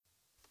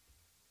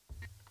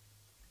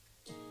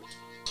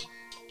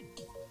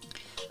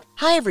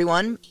Hi,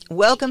 everyone.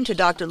 Welcome to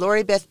Dr.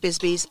 Lori Beth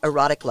Bisbee's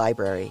Erotic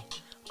Library.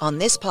 On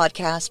this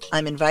podcast,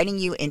 I'm inviting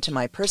you into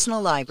my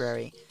personal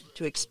library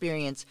to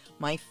experience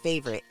my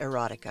favorite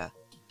erotica.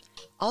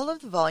 All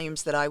of the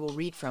volumes that I will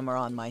read from are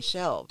on my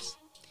shelves.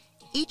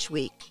 Each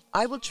week,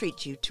 I will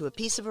treat you to a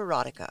piece of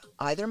erotica,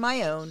 either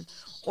my own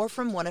or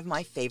from one of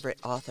my favorite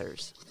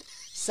authors.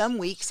 Some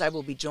weeks I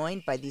will be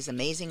joined by these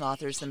amazing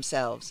authors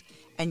themselves,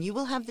 and you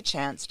will have the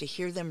chance to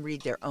hear them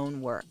read their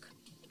own work.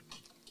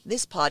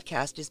 This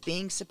podcast is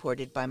being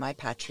supported by my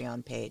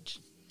Patreon page.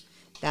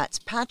 That's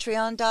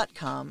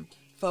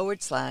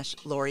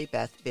patreon.com/Lori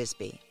Beth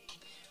Bisbee.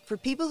 For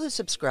people who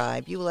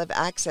subscribe, you will have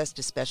access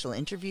to special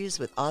interviews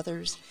with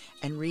authors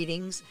and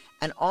readings,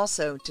 and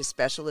also to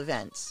special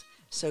events.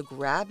 So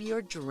grab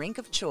your drink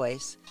of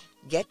choice,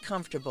 get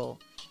comfortable,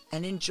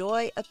 and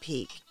enjoy a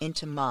peek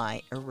into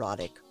my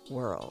erotic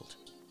world.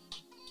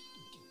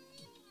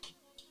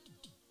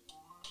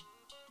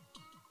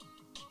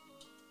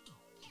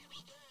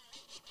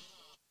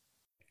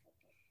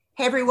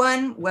 Hey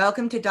everyone,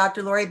 welcome to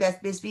Dr. Lori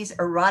Beth Bisbee's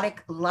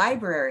Erotic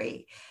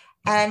Library.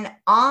 And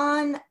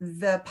on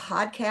the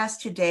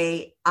podcast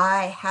today,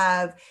 I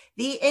have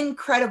the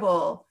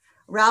incredible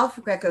Ralph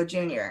Greco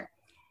Jr.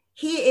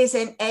 He is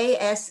an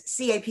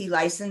ASCAP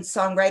licensed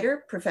songwriter,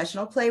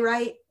 professional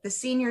playwright, the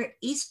senior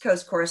East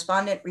Coast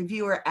correspondent,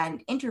 reviewer,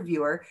 and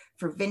interviewer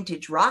for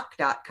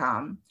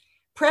VintageRock.com,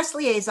 press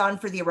liaison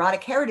for the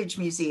Erotic Heritage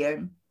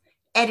Museum,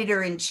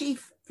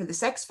 editor-in-chief for the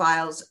Sex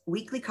Files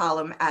weekly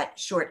column at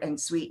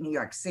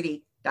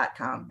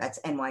shortandsweetnewyorkcity.com. That's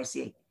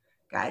NYC,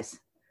 guys.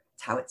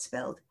 That's how it's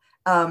spelled.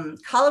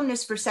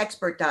 Columnist for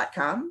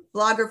Sexpert.com,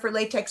 blogger for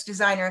latex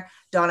designer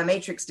Donna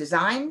Matrix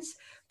Designs,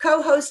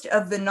 co-host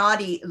of the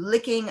naughty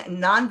Licking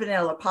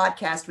Non-Vanilla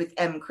podcast with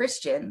M.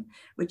 Christian,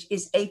 which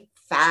is a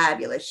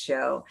fabulous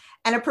show,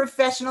 and a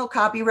professional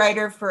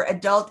copywriter for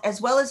adult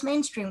as well as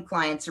mainstream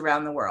clients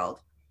around the world.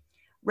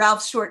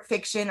 Ralph's short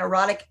fiction,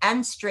 erotic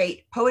and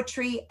straight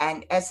poetry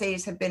and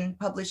essays have been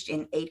published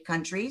in 8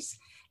 countries,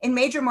 in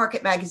major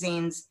market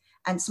magazines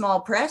and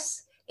small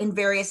press, in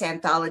various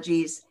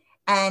anthologies,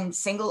 and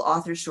single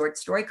author short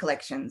story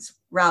collections.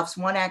 Ralph's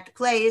one-act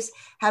plays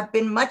have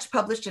been much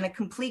published in a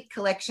complete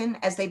collection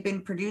as they've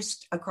been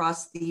produced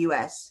across the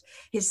U.S.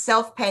 His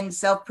self-penned,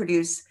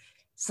 self-produced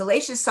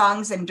Salacious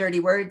Songs and Dirty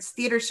Words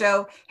theater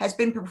show has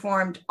been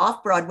performed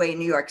off-Broadway in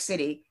New York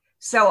City,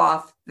 so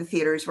off the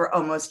theaters were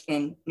almost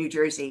in New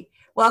Jersey.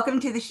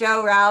 Welcome to the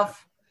show,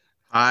 Ralph.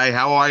 Hi,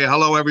 how are you?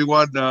 Hello,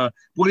 everyone. Boy,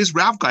 this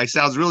Ralph guy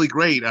sounds really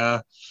great.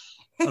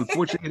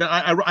 Unfortunately,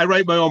 I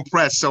write my own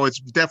press, so it's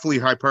definitely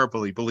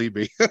hyperbole, believe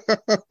me.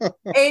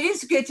 It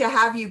is good to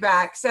have you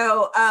back.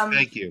 So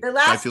Thank you. The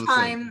last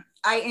time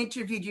I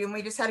interviewed you, and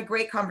we just had a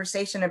great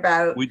conversation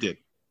about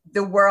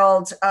the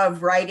world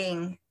of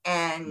writing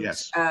and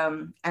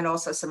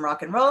also some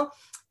rock and roll.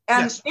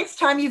 This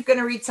time you're going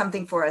to read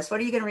something for us. What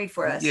are you going to read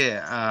for us?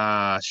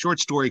 Short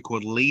story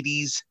called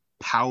Ladies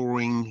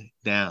Powering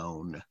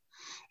Down.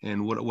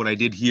 And what I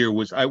did here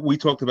was we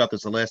talked about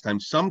this the last time.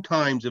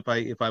 Sometimes if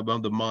I'm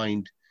on the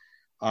mind,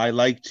 I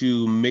like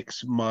to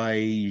mix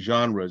my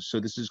genres. So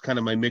this is kind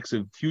of my mix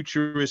of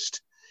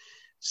futurist,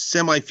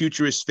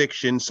 semi-futurist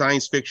fiction,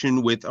 science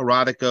fiction with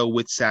erotica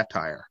with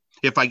satire.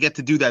 If I get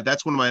to do that,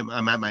 that's when I'm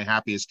at my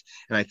happiest.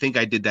 And I think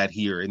I did that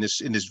here in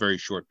this very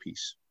short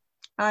piece.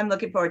 I'm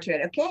looking forward to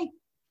it.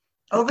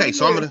 Okay.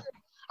 So I'm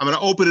gonna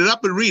open it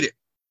up and read it.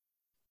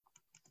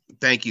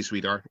 Thank you,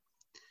 sweetheart.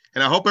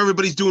 And I hope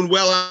everybody's doing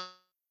well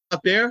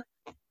out there,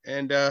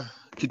 and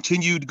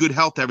continued good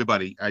health to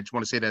everybody. I just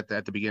want to say that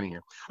at the beginning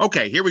here.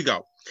 Okay, here we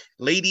go.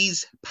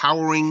 Ladies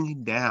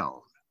powering down.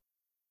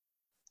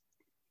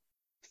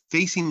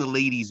 Facing the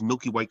lady's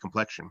milky white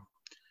complexion,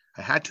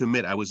 I had to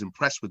admit I was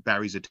impressed with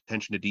Barry's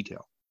attention to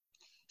detail.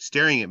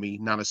 Staring at me,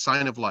 not a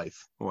sign of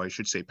life, or I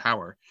should say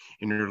power,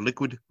 in her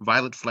liquid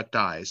violet-flecked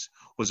eyes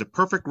was a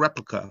perfect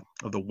replica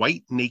of the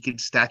white, naked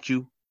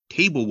statue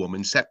table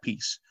woman set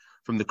piece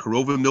from the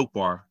Korova Milk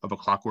Bar of A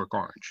Clockwork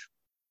Orange.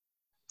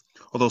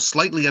 Although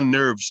slightly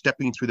unnerved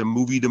stepping through the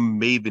moviedom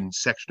maven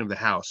section of the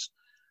house,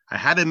 I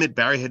had to admit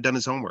Barry had done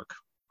his homework.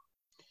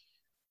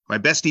 My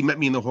bestie met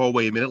me in the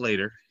hallway a minute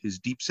later, his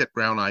deep-set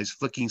brown eyes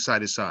flicking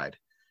side to side,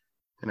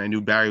 and I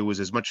knew Barry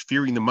was as much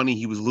fearing the money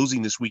he was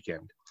losing this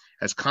weekend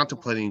as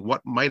contemplating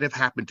what might have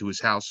happened to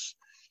his house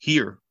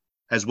here,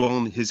 as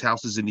well as his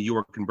houses in New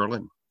York and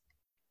Berlin.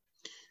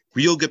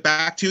 Real get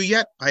back to you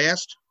yet? I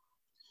asked.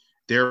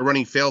 They're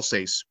running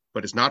fail-safes,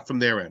 but it's not from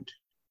their end.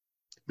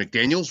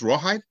 McDaniels,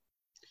 Rawhide?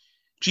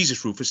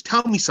 Jesus, Rufus,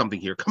 tell me something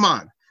here. Come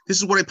on. This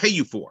is what I pay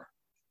you for.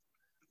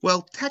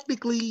 Well,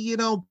 technically,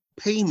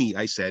 pay me,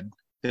 I said,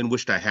 then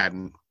wished I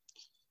hadn't.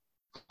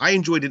 I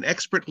enjoyed an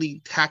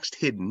expertly taxed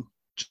hidden,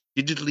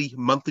 digitally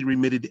monthly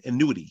remitted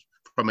annuity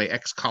from my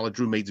ex-college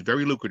roommate's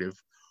very lucrative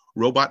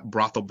robot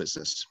brothel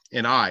business,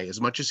 and I,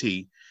 as much as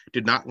he,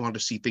 did not want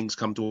to see things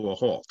come to a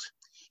halt,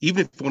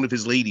 even if one of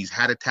his ladies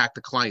had attacked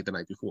a client the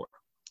night before.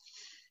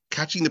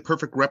 Catching the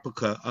perfect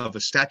replica of a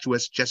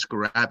statuesque Jessica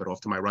Rabbit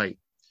off to my right,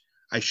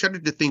 I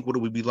shuddered to think what it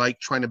would be like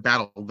trying to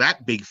battle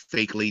that big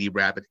fake lady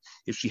rabbit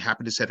if she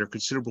happened to set her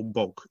considerable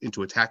bulk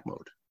into attack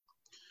mode.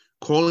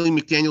 Calling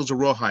McDaniels a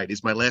rawhide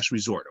is my last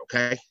resort,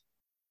 okay?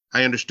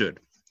 I understood.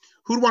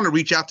 Who'd want to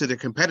reach out to their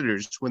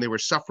competitors when they were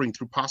suffering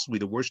through possibly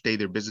the worst day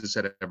their business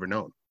had ever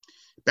known?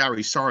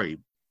 Barry, sorry,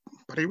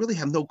 but I really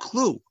have no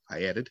clue,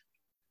 I added.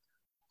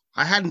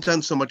 I hadn't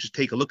done so much as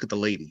take a look at the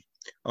lady.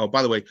 Oh,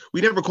 by the way,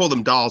 we never called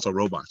them dolls or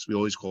robots. We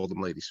always called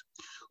them ladies,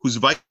 whose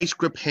vice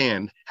grip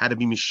hand had to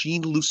be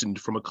machine loosened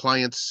from a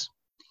client's,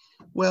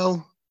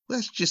 well,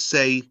 let's just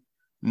say,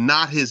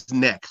 not his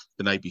neck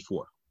the night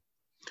before.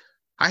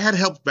 I had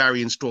helped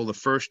Barry install the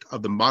first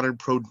of the modern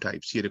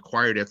prototypes he had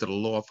acquired after the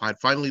law had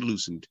finally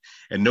loosened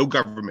and no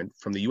government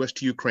from the US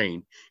to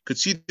Ukraine could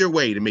see their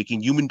way to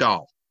making human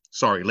doll,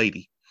 sorry,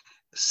 lady,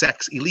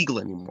 sex illegal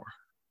anymore.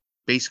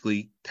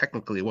 Basically,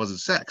 technically, it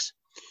wasn't sex.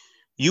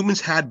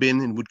 Humans had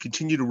been and would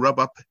continue to rub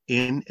up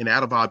in and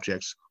out of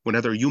objects when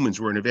other humans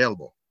weren't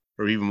available,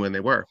 or even when they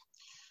were.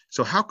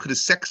 So how could a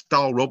sex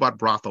doll robot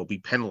brothel be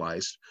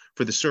penalized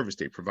for the service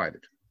they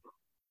provided?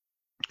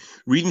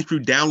 Reading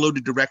through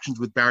downloaded directions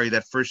with Barry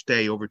that first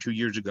day over 2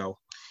 years ago,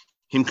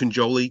 him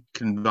cajoling,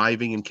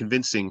 conniving, and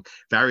convincing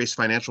various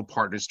financial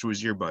partners through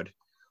his earbud,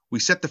 we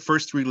set the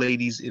first 3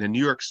 ladies in a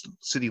New York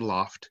City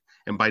loft,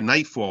 and by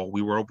nightfall,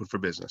 we were open for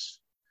business.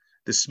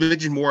 The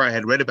smidgen more I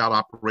had read about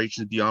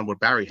operations beyond what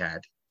Barry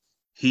had,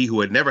 he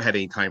who had never had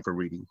any time for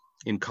reading,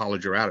 in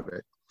college or out of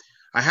it,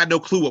 I had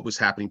no clue what was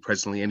happening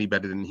presently any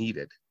better than he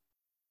did.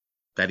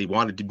 That he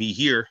wanted to be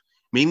here,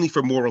 mainly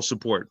for moral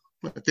support,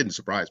 it didn't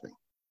surprise me.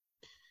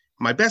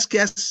 My best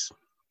guess,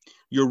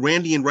 your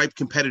Randy and Ripe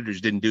competitors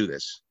didn't do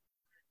this.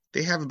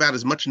 They have about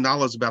as much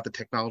knowledge about the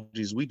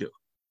technology as we do.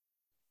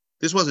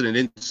 This wasn't an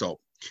insult.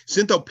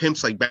 Syntho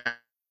pimps like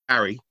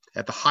Barry,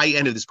 at the high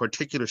end of this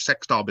particular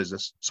sex doll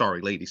business,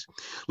 sorry, ladies,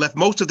 left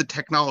most of the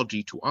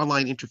technology to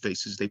online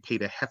interfaces they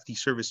paid a hefty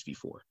service fee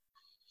for,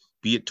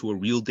 be it to a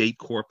Real Date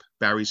Corp,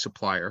 Barry's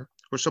supplier,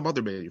 or some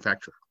other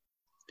manufacturer.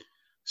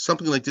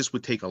 Something like this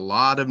would take a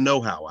lot of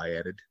know-how, I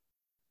added.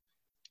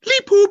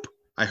 Leap hoop,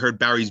 I heard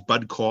Barry's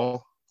bud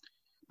call.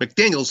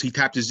 McDaniels, he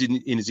tapped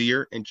in his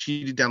ear and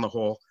cheated down the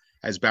hall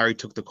as Barry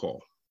took the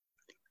call.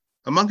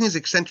 Among his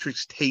eccentric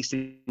taste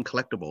in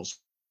collectibles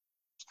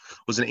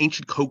was an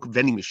ancient Coke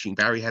vending machine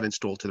Barry had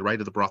installed to the right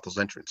of the brothel's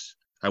entrance.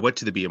 I went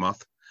to the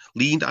behemoth,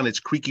 leaned on its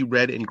creaky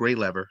red and gray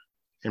lever,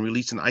 and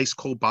released an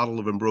ice-cold bottle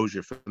of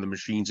ambrosia from the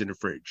machine's inner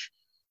fridge.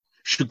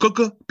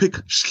 Shkuka pick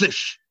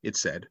slish, it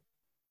said.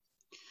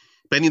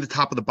 Bending the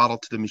top of the bottle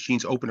to the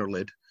machine's opener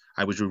lid,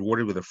 I was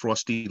rewarded with a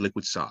frosty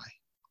liquid sigh.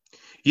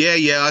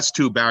 Yeah, us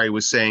too, Barry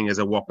was saying as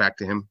I walked back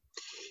to him.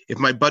 If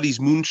my buddy's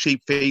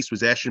moon-shaped face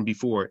was ashen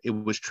before, it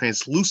was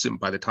translucent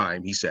by the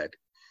time, he said.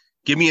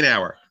 Give me an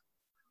hour.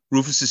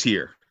 Rufus is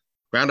here.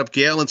 Round up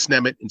Gale and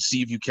Snemet and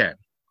see if you can.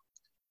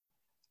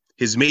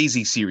 His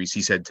Maisie series,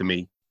 he said to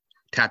me,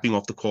 tapping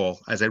off the call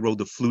as I rolled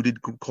the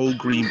fluted cold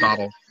green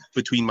bottle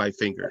between my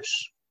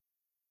fingers.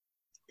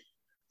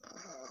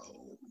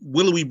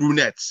 Willowy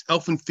brunettes,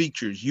 elfin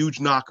features, huge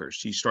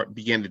knockers, he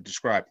began to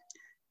describe.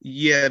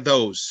 Yeah,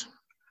 those.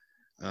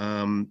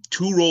 2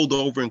 rolled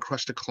over and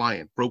crushed a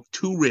client, broke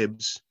 2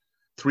 ribs.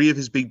 3 of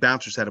his big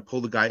bouncers had to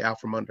pull the guy out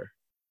from under.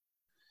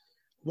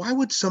 Why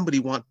would somebody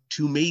want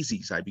 2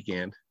 Maisies, I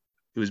began.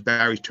 It was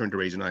Barry's turn to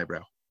raise an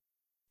eyebrow.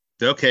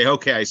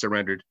 Okay, I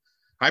surrendered.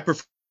 I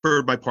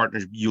preferred my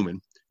partner's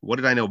human. What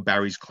did I know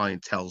Barry's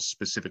clientele's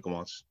specific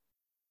wants?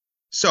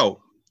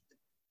 So,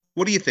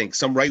 what do you think?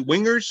 Some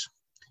right-wingers?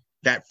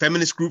 That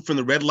feminist group from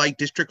the red light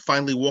district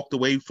finally walked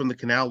away from the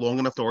canal long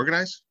enough to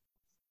organize?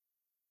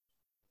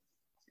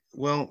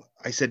 Well,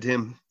 I said to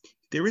him,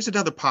 there is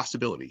another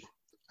possibility.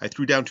 I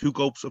threw down 2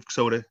 gulps of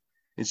soda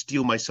and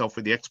steeled myself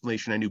for the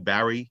explanation I knew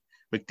Barry,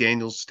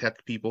 McDaniels'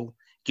 tech people,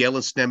 Gale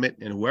and Snemet,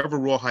 and whoever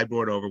Rawhide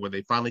brought over when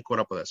they finally caught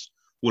up with us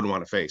wouldn't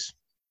want to face.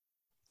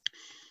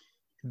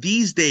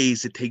 These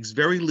days, it takes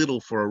very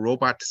little for a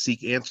robot to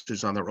seek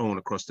answers on their own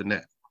across the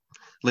net,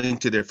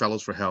 linked to their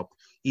fellows for help,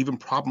 even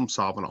problem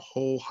solve on a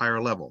whole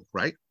higher level,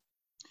 right?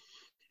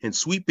 And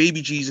sweet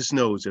baby Jesus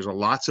knows there's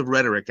lots of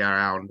rhetoric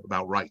around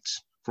about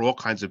rights for all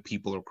kinds of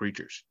people or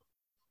creatures.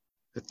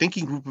 A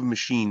thinking group of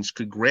machines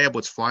could grab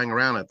what's flying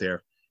around out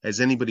there as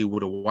anybody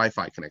with a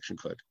Wi-Fi connection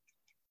could.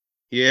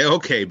 Yeah,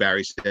 okay,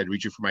 Barry said,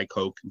 reaching for my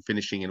Coke and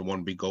finishing in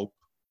one big gulp.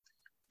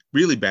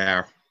 Really,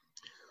 Bar,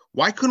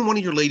 why couldn't one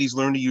of your ladies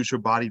learn to use her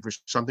body for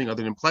something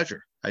other than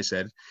pleasure? I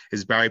said,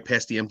 as Barry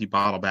passed the empty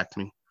bottle back to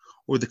me.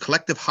 Or the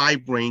collective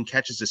hive brain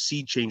catches a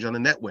seed change on the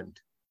net wind.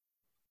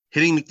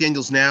 Hitting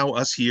McDaniels now,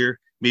 us here,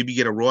 maybe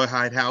get a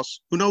Rawhide house,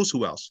 who knows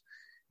who else,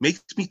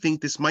 makes me think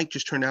this might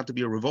just turn out to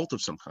be a revolt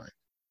of some kind.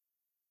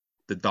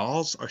 The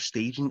dolls are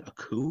staging a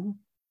coup?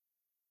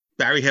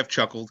 Barry half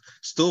chuckled,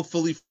 still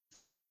fully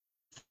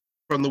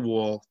from the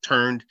wall,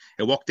 turned,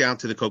 and walked down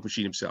to the Coke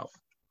machine himself.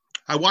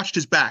 I watched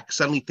his back,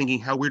 suddenly thinking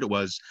how weird it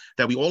was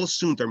that we all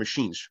assumed our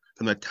machines,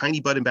 from the tiny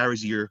bud in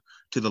Barry's ear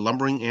to the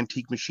lumbering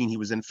antique machine he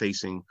was then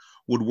facing,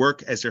 would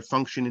work as their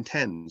function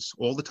intends,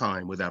 all the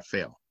time, without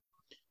fail.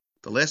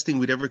 The last thing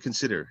we'd ever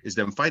consider is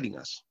them fighting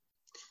us.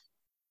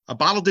 A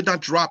bottle did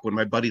not drop when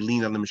my buddy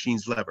leaned on the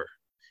machine's lever.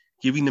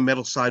 Giving the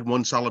metal side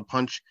one solid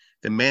punch,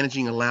 then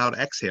managing a loud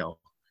exhale,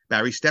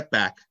 Barry stepped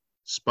back,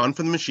 spun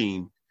from the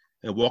machine,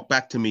 and walked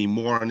back to me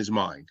more on his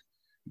mind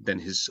than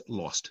his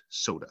lost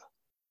soda.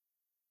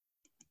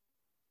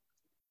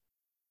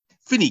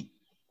 Fini.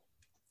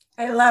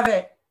 I love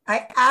it.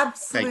 I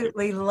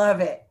absolutely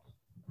love it.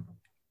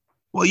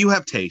 Well, you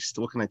have taste.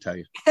 What can I tell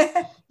you?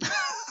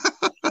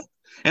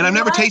 And I've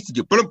never tasted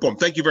you. Boom.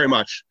 Thank you very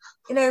much.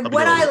 You know,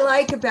 what I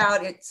like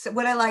about it,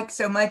 what I like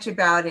so much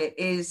about it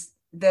is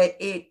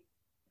that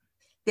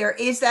there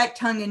is that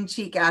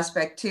tongue-in-cheek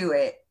aspect to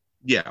it.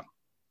 Yeah.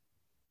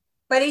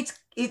 But it's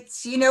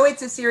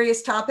a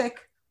serious topic.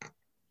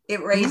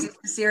 It raises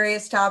a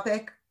serious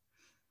topic.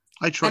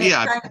 I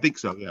think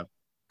so, yeah.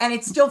 And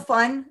it's still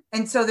fun.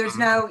 And so there's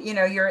no,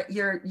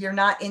 you're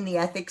not in the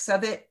ethics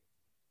of it.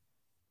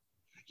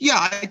 Yeah,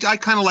 I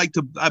kind of like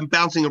I'm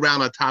bouncing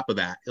around on top of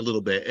that a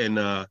little bit. And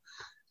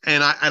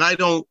I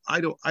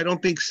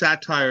don't think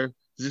satire,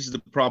 this is the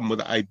problem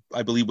with, I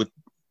believe with,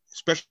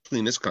 especially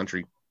in this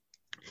country,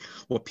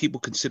 what people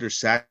consider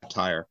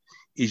satire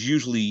is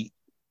usually,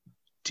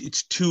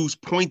 it's too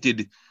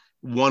pointed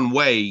one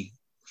way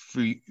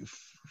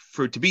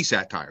for it to be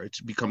satire. It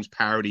becomes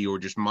parody or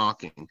just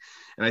mocking.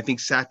 And I think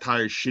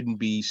satire shouldn't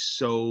be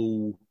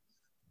so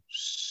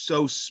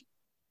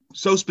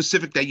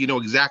specific that you know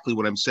exactly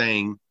what I'm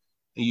saying.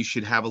 And you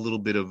should have a little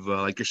bit of,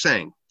 like you're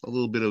saying, a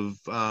little bit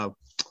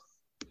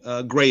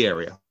of gray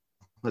area.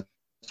 Let's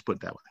put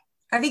it that way.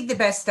 I think the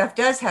best stuff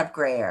does have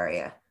gray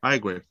area. I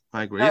agree.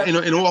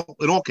 In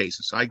all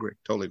cases, I agree.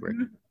 Totally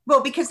agree.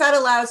 Well, because that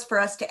allows for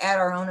us to add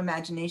our own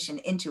imagination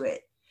into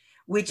it,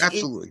 which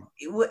absolutely,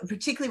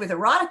 particularly with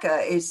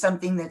erotica, is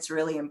something that's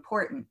really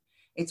important.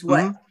 It's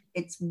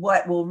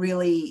what will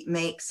really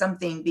make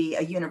something be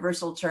a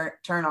universal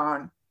turn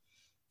on,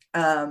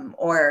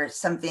 or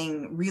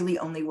something really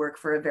only work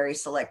for a very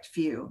select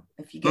few.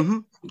 If you get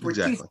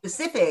too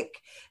specific,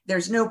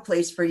 there's no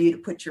place for you to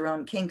put your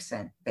own kinks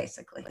in,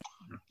 basically.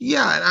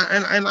 Yeah,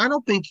 and I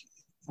don't think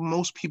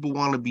most people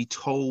want to be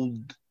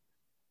told.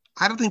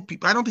 I don't think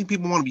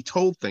people want to be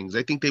told things.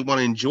 I think they want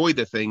to enjoy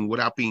the thing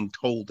without being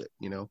told it,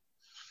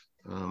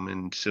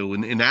 and so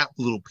in that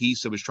little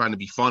piece, I was trying to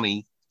be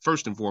funny,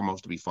 first and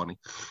foremost, to be funny,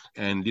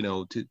 and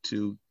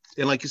to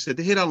and like you said,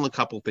 to hit on a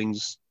couple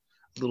things,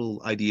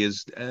 little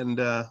ideas, and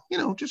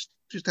just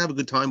to have a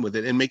good time with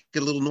it and make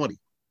it a little naughty.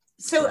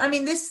 So I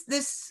mean,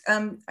 this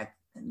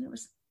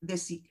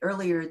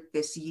earlier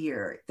this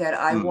year that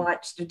I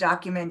watched a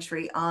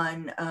documentary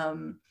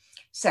on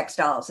sex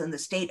dolls and the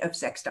state of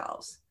sex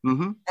dolls,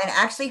 and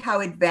actually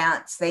how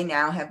advanced they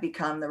now have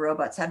become. The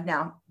robots have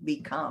now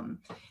become.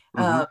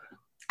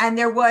 And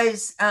there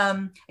was,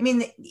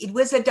 it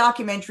was a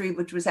documentary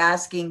which was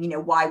asking,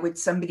 why would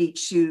somebody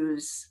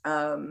choose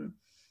an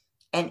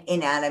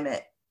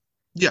inanimate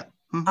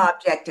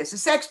object as a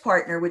sex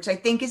partner, which I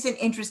think is an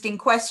interesting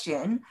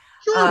question.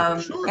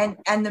 Sure.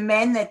 And the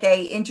men that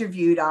they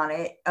interviewed on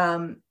it,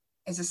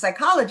 as a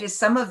psychologist,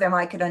 some of them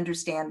I could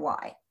understand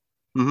why.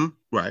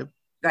 Right.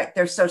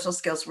 Their social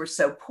skills were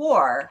so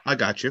poor. I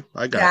got you.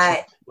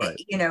 Right.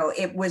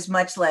 It was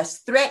much less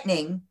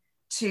threatening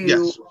to.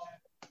 Yes.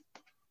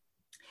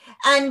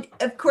 And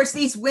of course,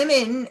 these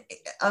women,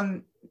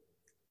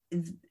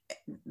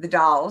 the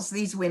dolls,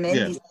 these women,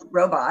 these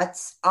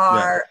robots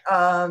are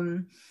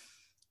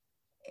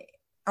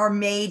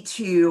made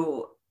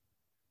to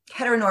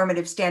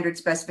heteronormative standard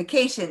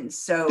specifications.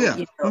 So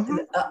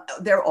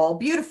they're all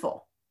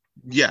beautiful.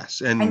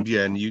 Yes,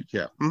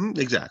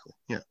 exactly.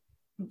 Yeah.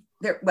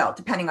 Well,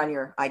 depending on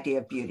your idea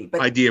of beauty, but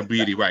right?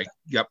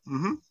 Yep.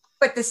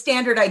 But the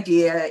standard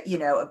idea,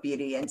 of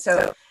beauty, and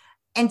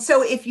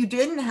so if you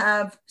didn't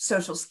have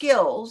social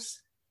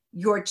skills,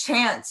 your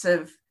chance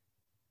of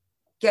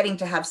getting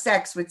to have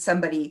sex with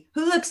somebody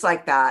who looks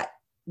like that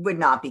would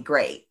not be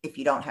great if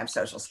you don't have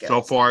social skills.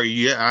 So far,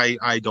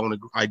 I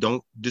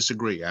don't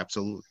disagree.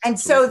 Absolutely. And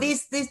so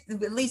these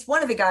at least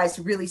one of the guys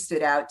who really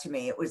stood out to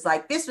me, it was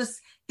like this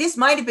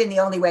might have been the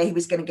only way he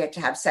was going to get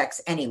to have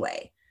sex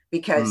anyway,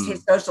 because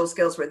his social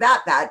skills were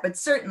that bad, but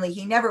certainly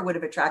he never would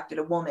have attracted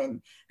a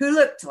woman who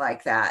looked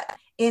like that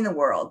in the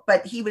world.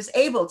 But he was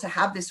able to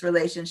have this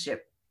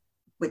relationship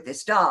with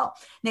this doll.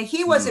 Now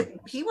he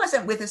wasn't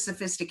with a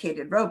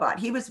sophisticated robot.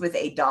 He was with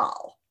a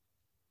doll.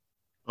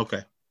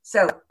 Okay.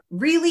 So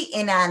really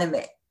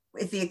inanimate,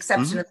 with the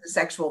exception of the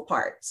sexual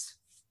parts.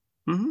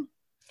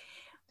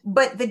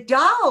 But the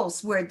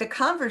dolls were the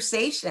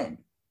conversation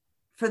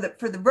for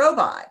the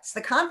robots.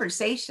 The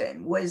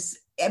conversation was,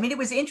 it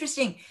was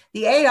interesting.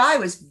 The AI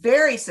was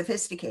very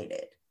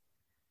sophisticated.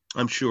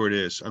 I'm sure it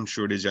is. At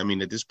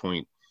this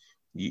point,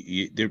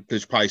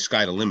 there's probably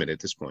sky to limit at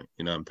this point.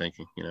 I'm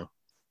thinking,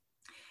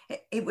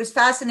 It was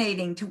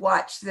fascinating to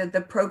watch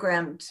the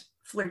programmed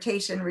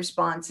flirtation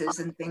responses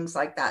and things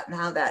like that, and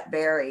how that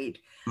varied.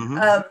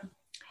 And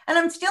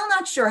I'm still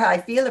not sure how I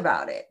feel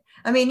about it.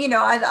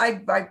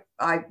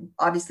 I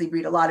obviously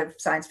read a lot of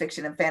science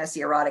fiction and fantasy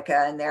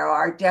erotica, and there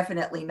are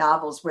definitely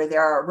novels where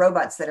there are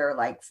robots that are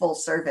like full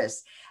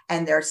service,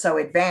 and they're so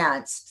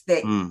advanced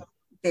that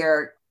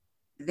they're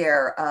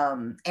they're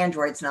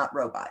androids, not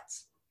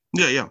robots.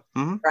 Yeah.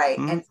 Mm-hmm. Right.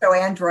 Mm-hmm. And so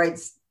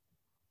androids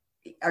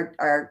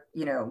are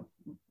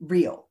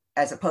real,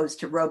 as opposed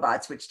to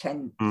robots, which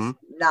tend Mm-hmm.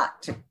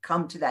 not to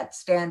come to that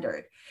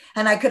standard.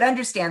 And I could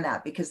understand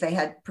that because they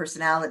had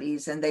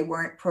personalities and they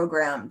weren't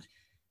programmed.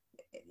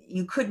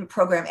 You couldn't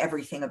program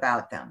everything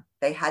about them.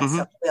 They had Mm-hmm.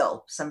 some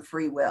will, some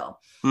free will.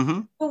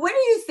 Mm-hmm. Well, what do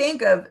you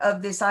think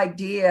of this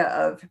idea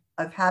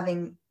of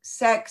having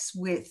sex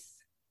with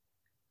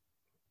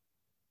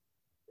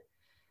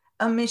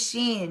a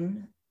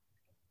machine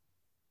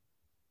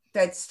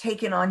that's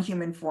taken on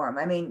human form?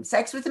 I mean,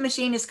 sex with a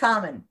machine is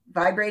common.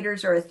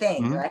 Vibrators are a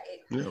thing, Mm-hmm. right?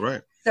 Yeah,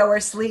 right. So are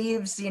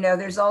sleeves.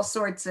 There's all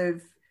sorts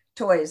of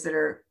toys that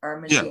are Yeah.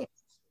 machines.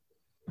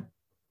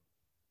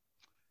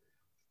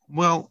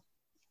 Well,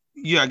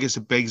 yeah, I guess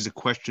it begs the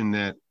question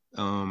that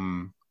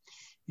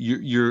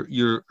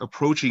you're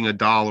approaching a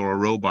doll or a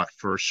robot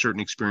for a certain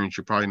experience.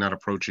 You're probably not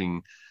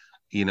approaching,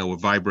 a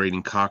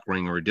vibrating cock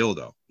ring or a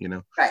dildo,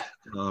 Right.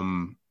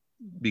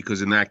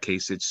 Because in that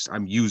case,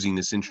 I'm using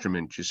this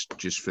instrument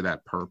just for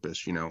that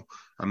purpose.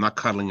 I'm not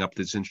cuddling up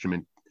this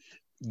instrument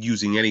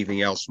using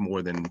anything else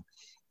more than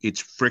its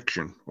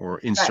friction or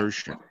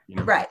insertion,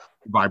 Right.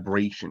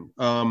 vibration.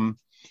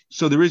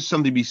 So there is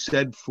something to be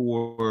said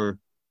for,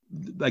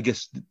 I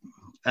guess,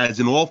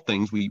 as in all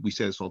things, we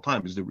say this all the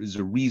time, is there is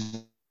a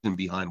reason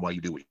behind why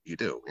you do what you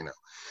do,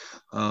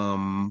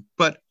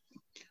 but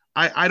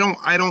I don't,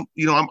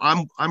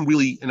 I'm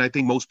really, and I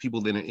think most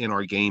people in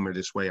our game are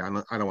this way. I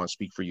don't want to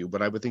speak for you,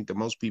 but I would think that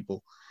most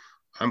people,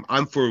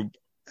 I'm for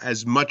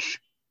as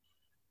much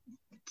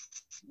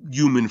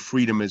human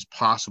freedom as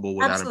possible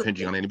without Absolutely.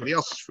 impinging on anybody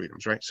else's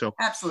freedoms, right? So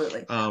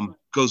absolutely,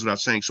 goes without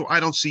saying. So I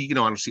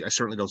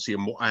certainly don't see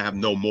I have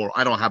no moral,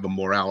 I don't have a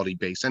morality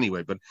base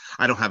anyway, but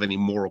I don't have any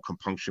moral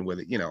compunction with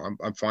it.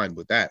 I'm fine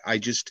with that.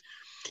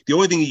 The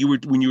only thing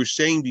when you were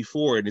saying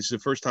before, and this is the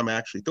first time I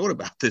actually thought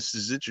about this,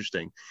 is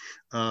interesting.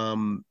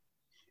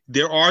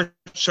 There are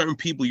certain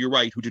people, you're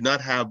right, who do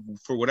not have,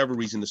 for whatever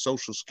reason, the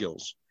social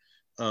skills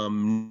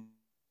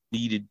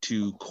needed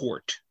to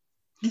court,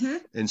 mm-hmm.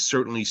 and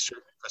certainly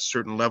a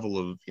certain level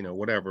of,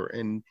 whatever.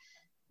 And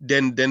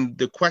then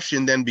the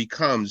question then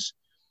becomes,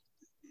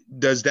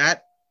 does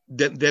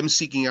them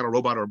seeking out a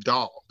robot or a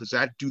doll, does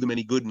that do them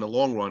any good in the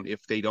long run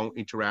if they don't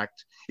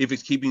interact, if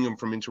it's keeping them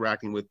from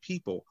interacting with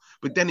people?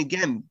 But then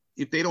again,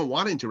 if they don't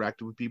want to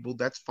interact with people,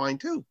 that's fine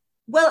too.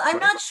 Well, I'm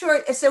not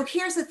sure. So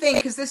here's the thing,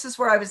 because this is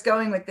where I was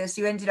going with this.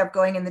 You ended up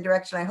going in the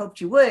direction I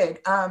hoped you would.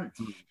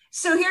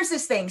 So here's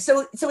this thing.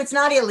 So it's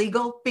not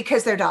illegal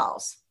because they're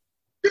dolls,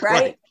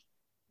 right?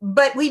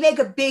 But we make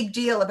a big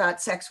deal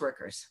about sex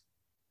workers.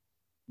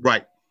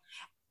 Right.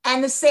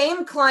 And the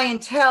same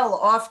clientele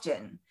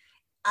often,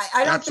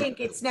 I don't think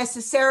it's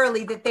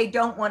necessarily that they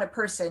don't want a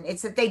person.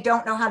 It's that they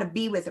don't know how to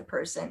be with a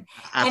person.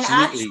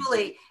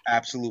 Absolutely. And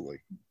absolutely.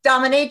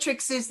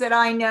 Dominatrixes that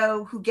I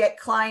know who get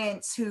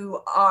clients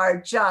who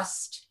are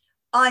just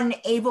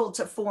unable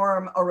to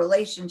form a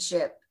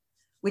relationship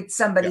with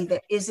somebody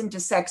that isn't a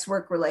sex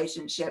work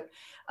relationship.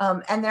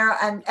 And there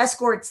are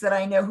escorts that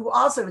I know who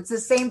also, it's the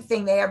same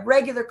thing. They have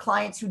regular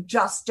clients who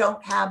just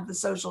don't have the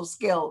social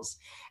skills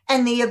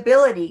and the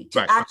ability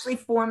to actually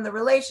form the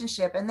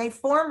relationship. And they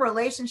form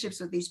relationships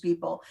with these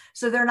people.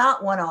 So they're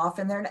not one-off,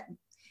 and they're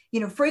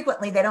not,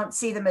 frequently they don't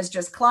see them as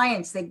just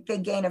clients. They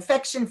gain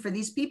affection for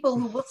these people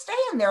who will stay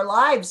in their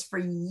lives for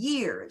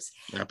years.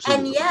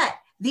 Absolutely. And yet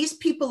these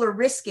people are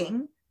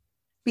risking,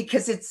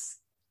 because it's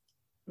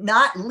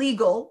not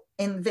legal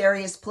in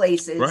various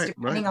places,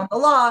 depending on the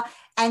law,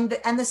 and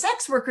the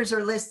sex workers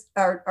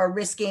are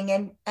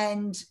risking,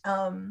 and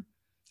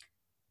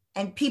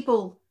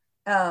people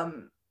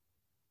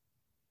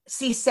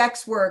see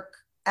sex work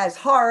as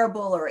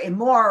horrible or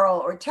immoral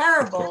or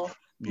terrible,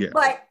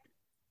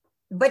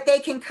 but they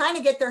can kind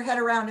of get their head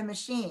around a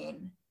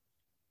machine.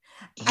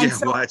 And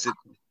so I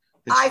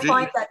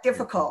find that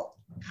difficult.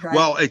 Right?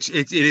 Well, it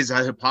is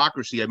a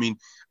hypocrisy. I mean,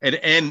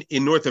 and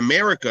in North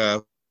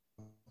America,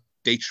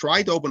 they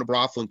tried to open a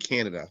brothel in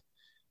Canada.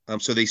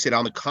 So they said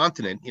on the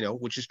continent,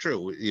 which is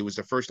true. It was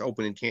the first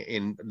open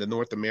in the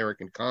North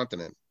American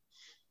continent,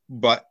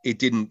 but it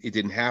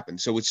didn't happen.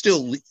 So it's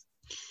still,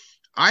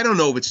 I don't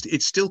know if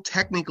it's still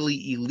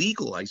technically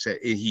illegal. I said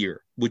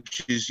here,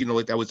 which is,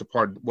 that was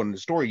one of the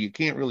story. You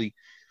can't really,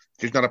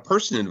 there's not a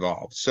person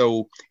involved.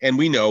 So, and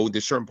we know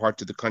there's certain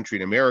parts of the country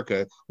in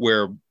America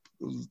where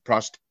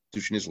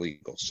prostitution is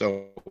legal.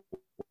 So,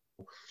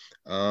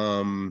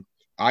 I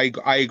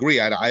agree.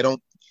 I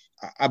don't.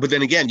 But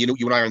then again, you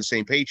and I are on the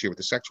same page here with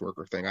the sex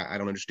worker thing. I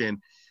don't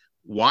understand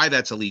why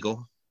that's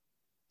illegal.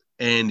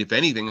 And if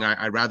anything,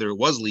 I'd rather it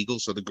was legal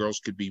so the girls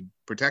could be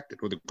protected,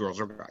 or the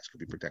girls or guys could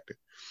be protected.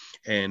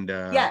 And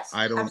yes,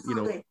 I don't,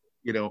 absolutely.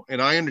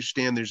 And I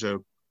understand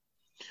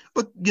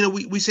but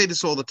we say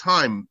this all the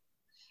time.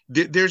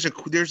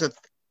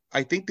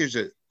 I think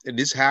and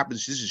this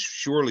happens. This is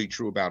surely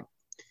true about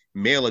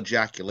male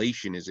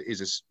ejaculation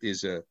is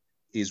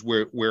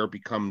where it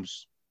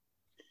becomes.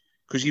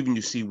 Because even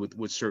you see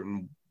with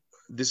certain,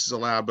 this is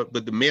allowed,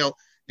 but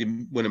the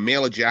when a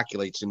male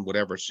ejaculates in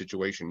whatever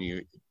situation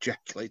you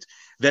ejaculates,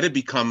 then it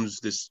becomes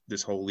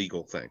this whole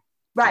legal thing.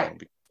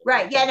 Right.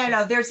 Right. Yeah,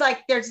 no. There's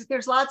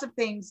lots of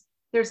things.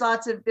 There's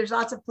lots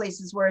of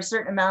places where a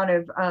certain amount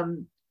of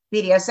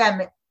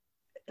BDSM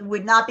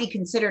would not be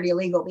considered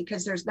illegal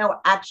because there's no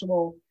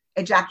actual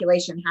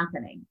ejaculation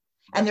happening,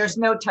 and there's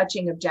no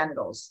touching of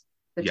genitals.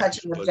 The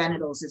touching of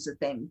genitals is a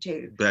thing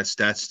too. That's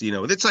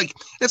it's like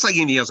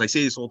anything else. I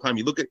say this all the time.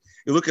 You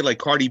look at like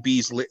Cardi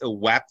B's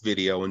WAP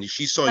video, and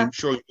she's showing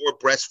more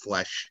breast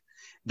flesh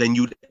than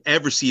you'd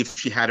ever see if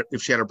she had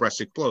her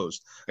breasts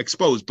exposed.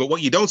 But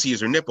what you don't see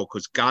is her nipple,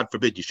 because God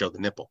forbid you show the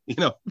nipple.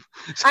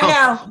 So.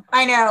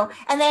 I know.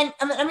 And then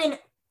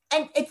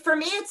for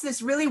me, it's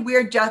this really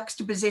weird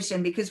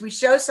juxtaposition, because we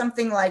show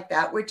something like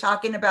that. We're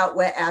talking about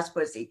wet ass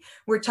pussy.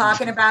 We're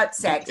talking about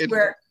sex.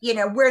 We're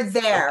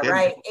there,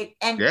 right?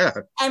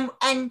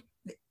 And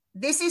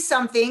this is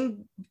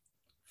something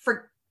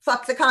for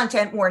fuck the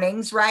content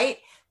warnings, right?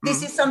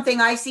 This is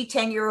something I see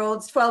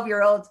 10-year-olds,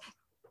 12-year-olds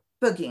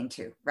boogieing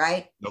to,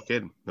 right? No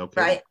kidding.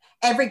 Right?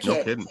 Every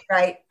kid,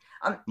 right?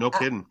 No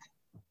kidding.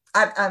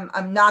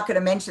 I'm not going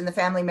to mention the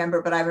family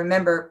member, but I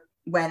remember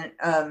when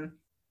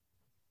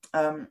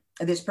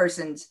this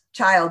person's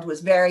child was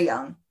very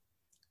young.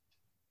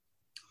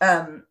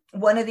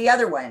 One of the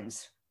other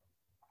ones,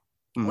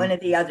 one of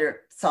the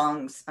other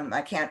songs,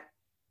 I can't,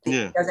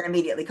 it doesn't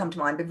immediately come to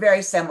mind, but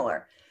very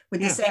similar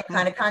with the same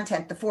kind of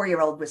content the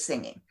 4-year-old was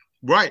singing.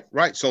 Right.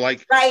 So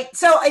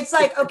so it's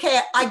like, okay,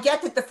 I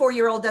get that the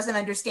 4-year-old doesn't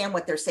understand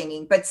what they're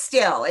singing, but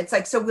still, it's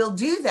like, so we'll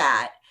do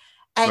that.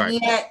 And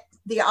yet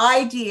the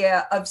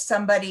idea of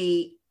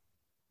somebody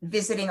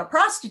visiting a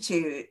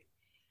prostitute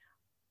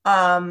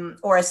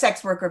or a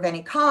sex worker of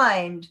any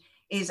kind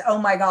is, oh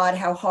my God,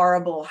 how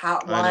horrible,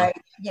 why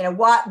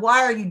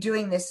are you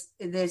doing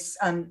this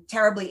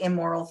terribly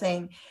immoral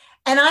thing?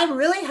 And I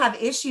really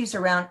have issues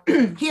around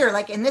here,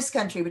 like in this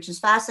country, which is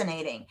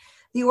fascinating.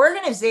 The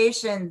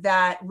organization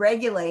that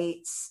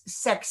regulates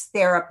sex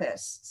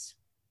therapists.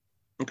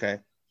 Okay.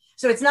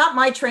 So it's not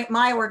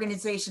my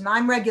organization.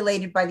 I'm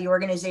regulated by the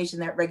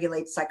organization that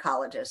regulates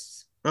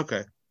psychologists.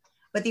 Okay.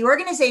 But the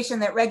organization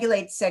that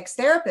regulates sex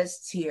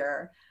therapists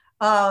here,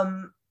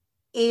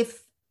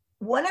 if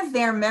one of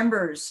their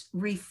members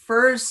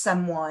refers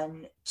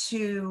someone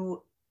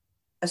to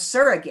a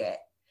surrogate,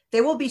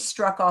 they will be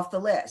struck off the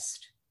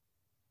list.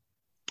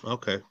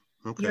 Okay.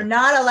 You're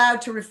not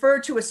allowed to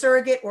refer to a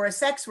surrogate or a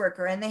sex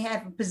worker, and they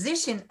have a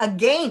position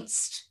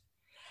against.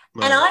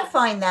 Right. And I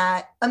find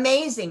that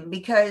amazing,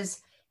 because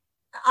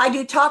I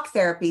do talk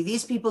therapy.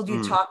 These people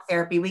do talk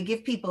therapy. We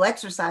give people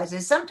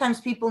exercises.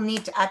 Sometimes people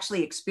need to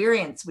actually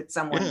experience with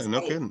someone. Yeah,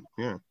 no kidding.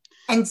 Yeah.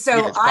 And so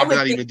you're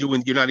not even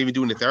doing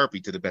the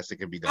therapy to the best it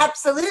can be done.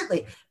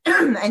 Absolutely.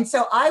 And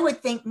so I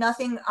would think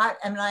nothing. I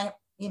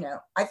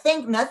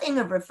think nothing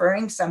of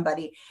referring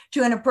somebody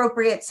to an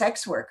appropriate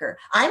sex worker.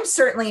 I'm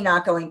certainly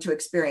not going to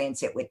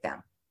experience it with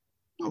them.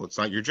 No, it's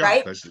not your job.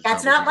 Right?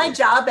 That's not my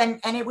job.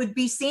 And it would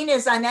be seen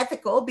as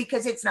unethical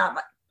because it's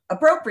not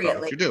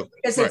appropriately. You do.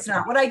 Because it's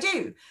not what I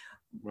do.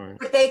 Right.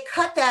 But they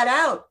cut that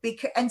out.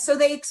 And so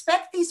they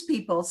expect these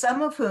people,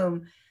 some of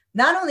whom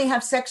not only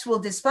have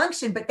sexual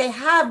dysfunction, but they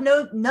have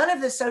none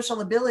of the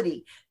social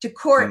ability to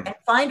court and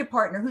find a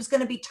partner who's going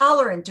to be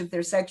tolerant of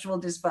their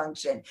sexual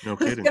dysfunction,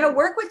 who's going to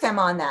work with them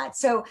on that.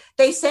 So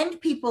they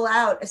send people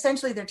out.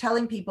 Essentially, they're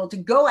telling people to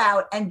go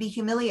out and be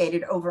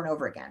humiliated over and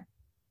over again.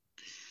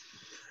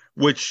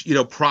 Which,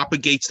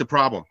 propagates the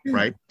problem,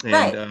 right? And,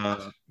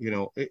 I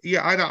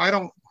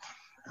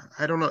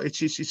don't know. It's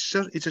just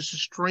a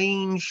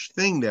strange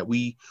thing that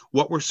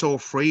what we're so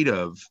afraid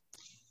of.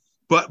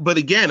 But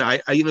again, I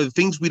the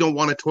things we don't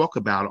want to talk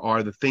about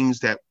are the things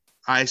that,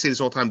 I say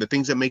this all the time, the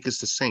things that make us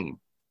the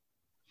same.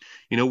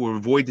 We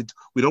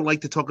don't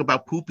like to talk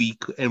about poopy,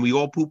 and we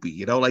all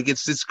poopy, like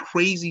it's this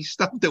crazy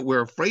stuff that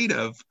we're afraid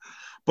of,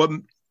 but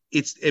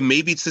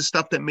maybe it's the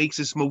stuff that makes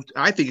us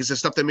I think it's the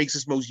stuff that makes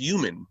us most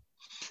human.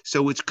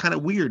 So it's kind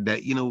of weird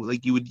that,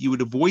 like you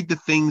would avoid the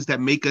things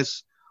that make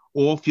us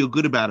all feel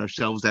good about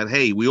ourselves, that,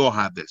 hey, we all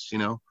have this,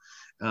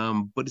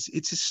 but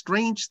it's a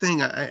strange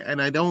thing.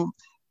 I don't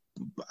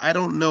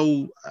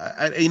know.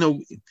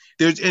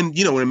 There's,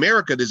 in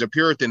America, there's a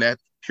Puritan ethic,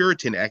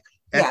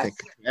 yes,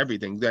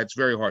 everything that's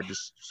very hard to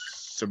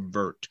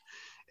subvert,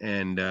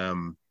 and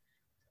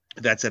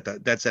that's at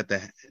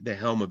the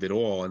helm of it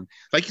all. And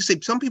like you say,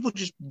 some people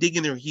just dig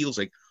in their heels,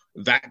 like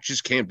that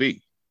just can't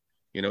be.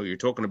 You're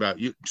talking about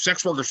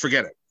sex workers,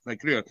 forget it.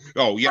 Like,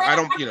 oh yeah, I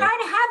don't. I try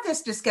to have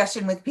this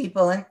discussion with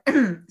people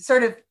and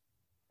sort of,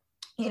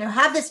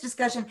 have this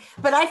discussion,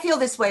 but I feel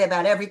this way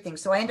about everything.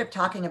 So I end up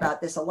talking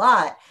about this a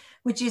lot,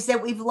 which is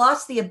that we've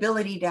lost the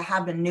ability to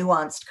have a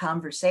nuanced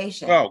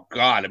conversation. Oh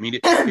God. I mean,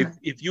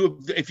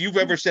 if you've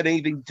ever said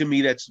anything to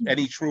me that's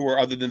any truer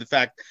other than the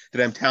fact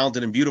that I'm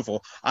talented and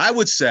beautiful, I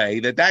would say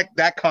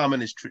that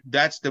comment is true.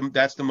 That's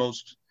the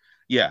most,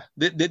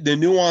 the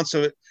nuance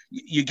of it.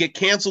 You get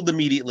canceled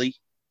immediately,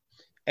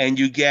 and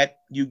you get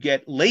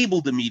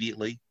labeled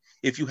immediately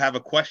if you have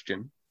a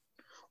question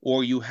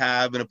or you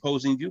have an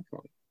opposing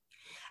viewpoint.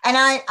 And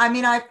I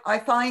mean, I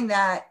find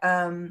that,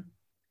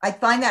 I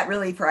find that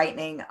really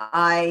frightening.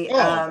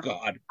 Oh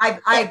God.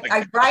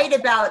 I write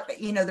about,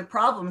 you know, the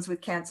problems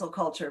with cancel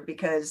culture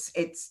because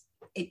it's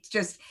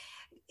just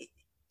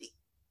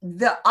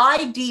the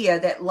idea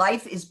that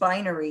life is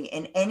binary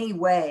in any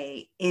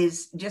way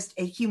is just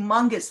a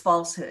humongous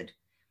falsehood.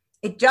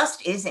 It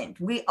just isn't.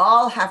 We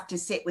all have to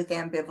sit with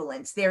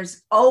ambivalence.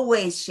 There's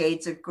always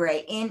shades of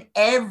gray in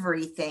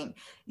everything.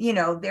 You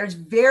know, there's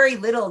very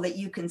little that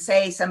you can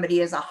say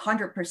somebody is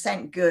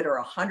 100% good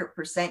or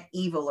 100%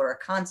 evil or a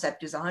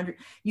concept is 100.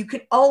 You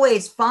can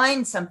always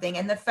find something.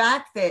 And the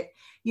fact that,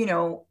 you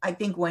know, I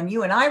think when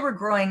you and I were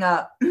growing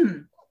up,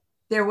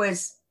 there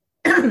was,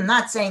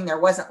 not saying there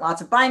wasn't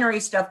lots of binary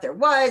stuff, there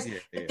was,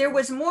 but there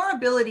was more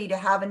ability to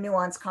have a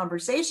nuanced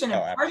conversation.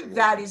 And part of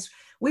that is,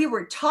 we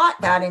were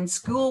taught that in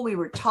school. We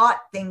were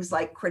taught things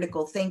like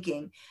critical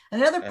thinking.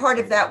 Another part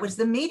of that was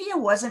the media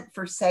wasn't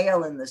for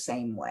sale in the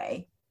same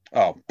way.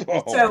 So,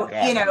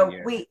 God, you know,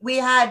 we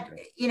had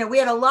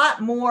a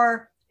lot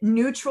more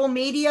neutral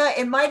media.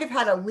 It might have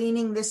had a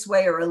leaning this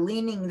way or a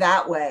leaning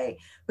that way,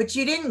 but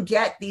you didn't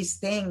get these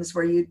things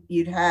where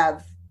you'd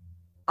have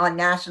on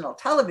national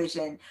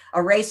television a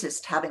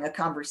racist having a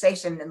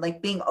conversation and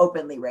like being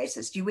openly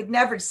racist. You would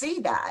never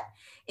see that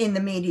in the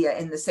media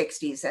in the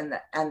 60s and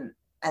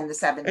the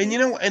 70s. And you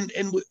know,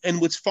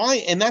 and what's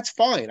fine, and that's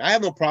fine. I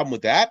have no problem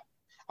with that.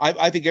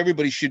 I think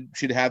everybody should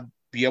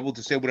be able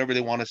to say whatever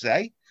they want to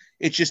say.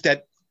 It's just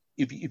that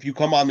if you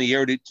come on the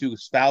air to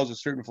espouse a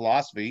certain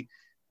philosophy,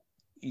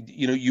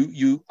 you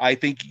know, I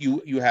think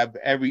you have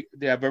every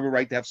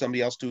right to have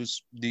somebody else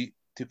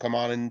to come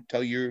on and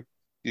tell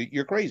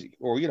you're crazy,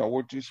 or you know,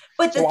 or just.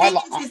 But the thing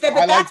is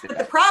that that's what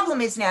the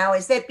problem is now,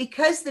 is that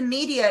because the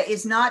media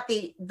is not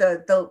the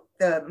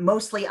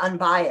mostly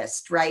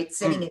unbiased, right,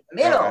 sitting in the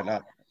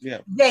middle.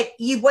 That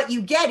what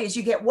you get is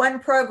you get one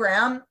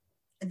program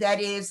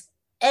that is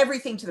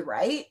everything to the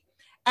right,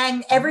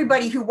 and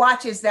everybody who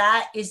watches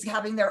that is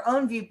having their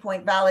own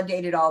viewpoint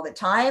validated all the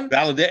time.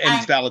 And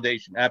it's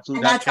validation,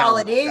 absolutely. And that's all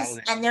it is.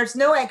 Validation. And there's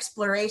no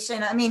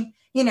exploration. I mean,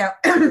 you know,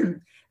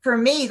 for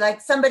me,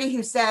 like somebody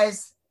who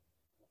says,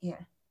 yeah,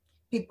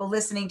 people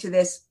listening to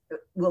this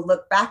will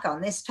look back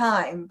on this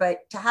time,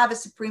 but to have a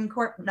Supreme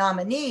Court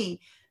nominee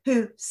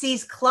who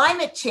sees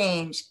climate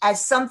change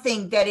as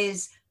something that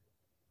is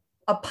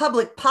a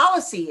public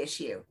policy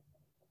issue,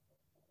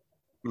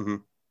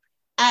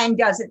 and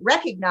doesn't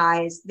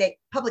recognize that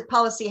public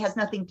policy has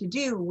nothing to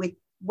do with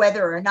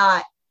whether or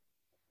not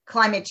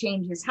climate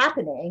change is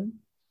happening.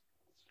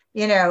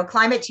 You know,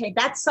 climate change,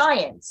 that's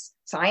science.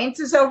 Science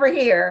is over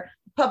here.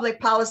 Public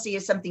policy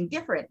is something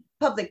different.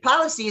 Public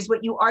policy is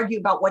what you argue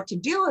about what to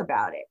do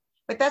about it.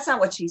 But that's not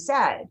what she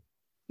said.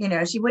 You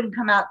know, she wouldn't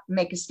come out and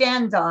make a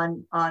stand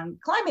on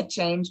climate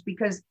change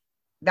because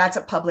that's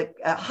a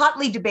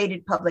hotly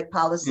debated public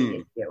policy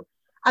issue.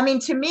 I mean,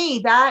 to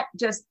me, that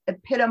just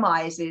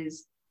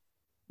epitomizes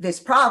this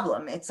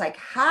problem. It's like,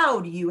 how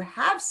do you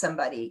have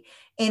somebody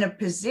in a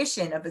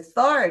position of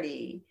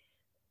authority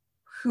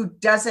who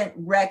doesn't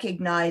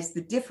recognize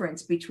the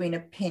difference between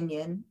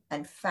opinion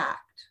and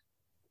fact?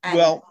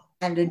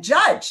 And a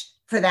judge,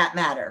 for that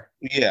matter.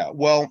 Yeah,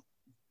 well,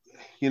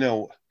 you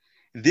know,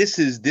 this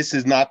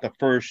is not the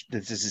first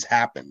that this has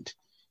happened,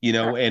 you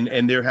know,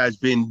 and there has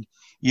been,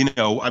 you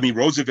know, I mean,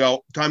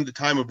 Roosevelt, the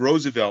time of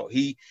Roosevelt,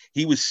 he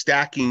was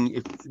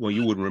stacking, well,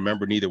 you wouldn't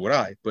remember, neither would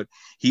I, but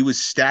he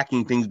was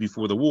stacking things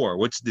before the war.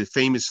 What's the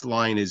famous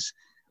line is,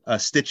 a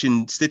switch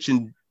in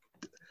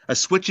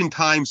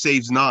time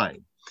saves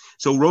 9.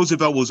 So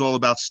Roosevelt was all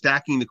about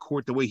stacking the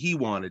court the way he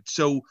wanted.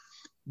 So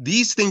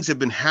these things have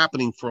been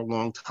happening for a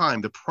long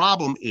time. The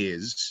problem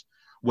is,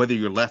 whether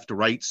you're left or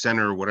right,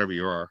 center, or whatever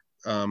you are,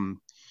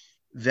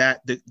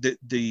 that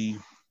the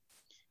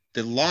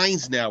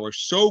lines now are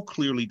so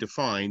clearly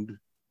defined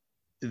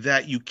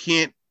that you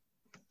can't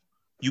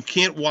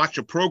watch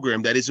a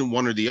program that isn't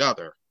one or the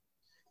other.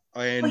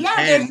 And,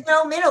 there's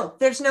no middle.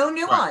 There's no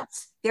nuance.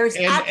 Right. There's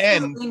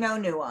absolutely no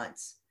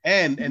nuance.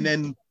 And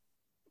then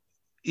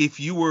if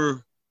you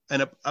were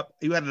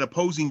you had an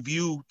opposing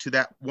view to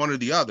that one or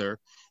the other,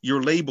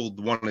 you're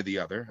labeled one or the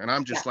other. And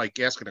I'm just like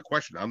asking a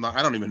question.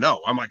 I don't even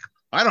know. I'm like,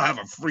 I don't have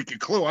a freaking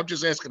clue. I'm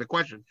just asking a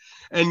question.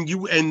 And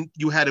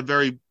you had a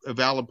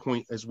valid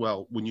point as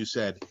well when you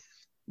said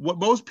what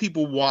most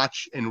people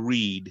watch and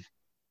read,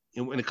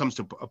 and when it comes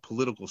to a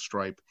political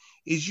stripe,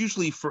 is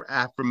usually for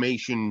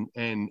affirmation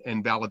and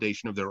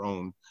validation of their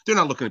own. They're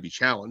not looking to be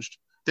challenged.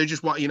 They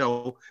just want, you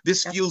know,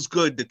 this feels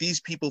good that these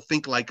people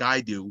think like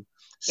I do.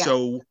 Yeah.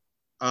 So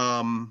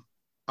I'm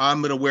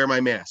going to wear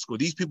my mask. Or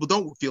these people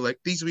don't feel like,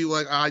 these people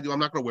like I do, I'm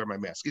not going to wear my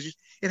mask.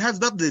 It has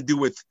nothing to do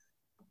with,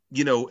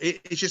 you know,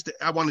 it's just,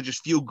 I want to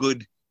just feel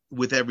good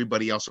with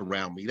everybody else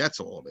around me. That's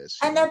all it is.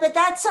 And but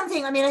that's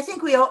something, I mean, I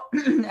think we all,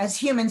 as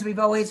humans, we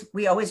always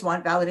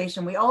want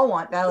validation. We all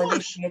want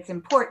validation. It's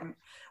important.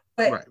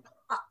 But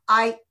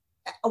right.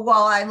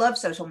 While I love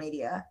social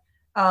media,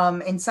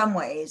 in some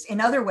ways, in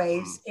other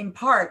ways, in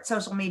part,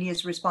 social media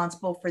is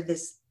responsible for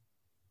this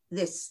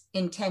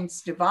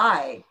intense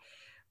divide.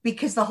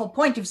 because the whole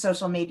point of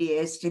social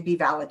media is to be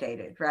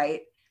validated,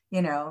 right?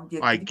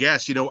 I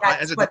guess,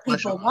 that's as a what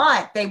professional, people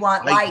want. They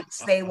want likes.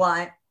 They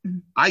want.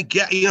 I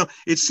get,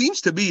 it seems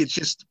to me it's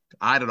just,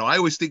 I don't know. I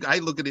always think, I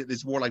look at it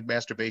as more like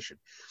masturbation.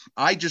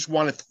 I just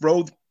want to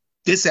throw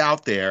this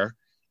out there,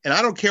 and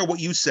I don't care what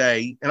you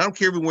say, and I don't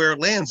care even where it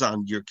lands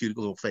on your cute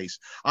little face.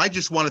 I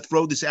just want to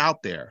throw this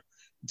out there.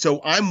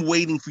 So I'm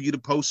waiting for you to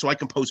post so I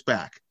can post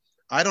back.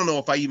 I don't know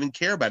if I even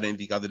care about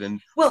anything other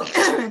than, well,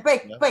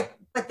 but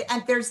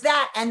and there's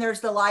that, and there's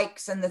the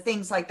likes and the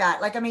things like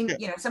that. Like, I mean,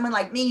 someone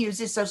like me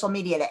uses social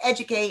media to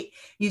educate,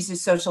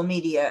 uses social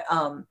media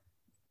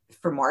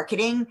for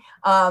marketing,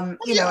 I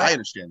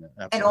understand that.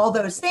 Absolutely. And all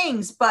those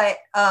things, but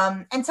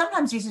and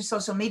sometimes uses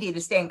social media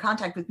to stay in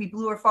contact with people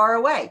who are far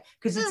away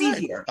because it's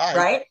easier,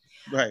 right?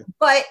 Right.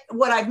 But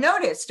what I've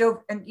noticed,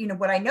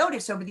 what I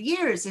noticed over the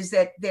years is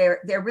that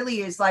there really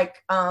is like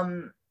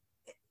an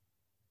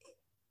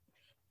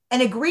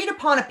agreed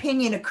upon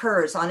opinion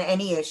occurs on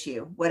any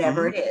issue,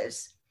 whatever it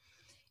is.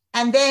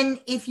 And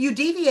then if you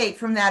deviate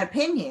from that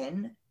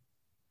opinion,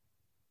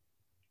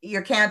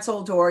 you're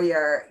canceled or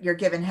you're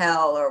given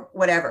hell or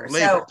whatever.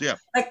 Labeled, so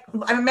like,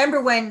 I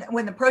remember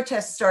when the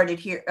protests started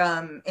here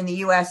in the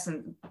US,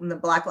 and when the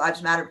Black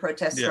Lives Matter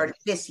protests started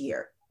this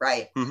year,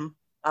 right?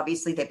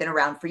 Obviously they've been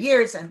around for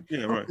years, and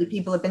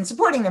people have been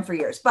supporting them for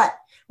years. But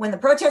when the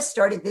protests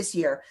started this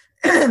year,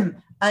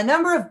 a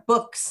number of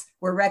books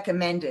were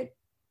recommended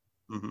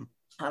on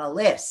a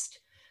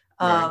list.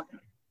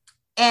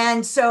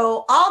 And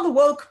so all the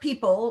woke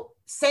people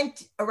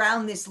sent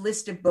around this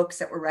list of books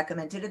that were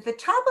recommended. At the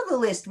top of the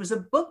list was a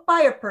book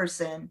by a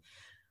person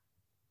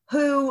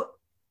who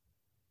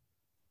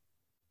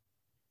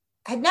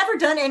had never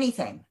done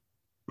anything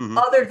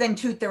other than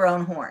toot their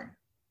own horn,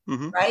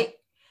 right?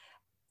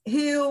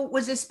 Who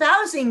was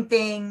espousing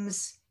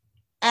things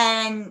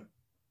and,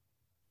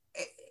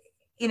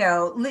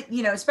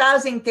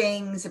 espousing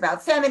things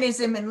about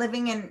feminism and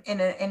living in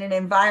an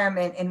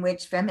environment in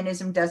which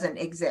feminism doesn't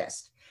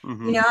exist.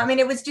 I mean,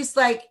 it was just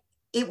like,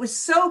 it was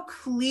so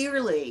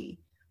clearly,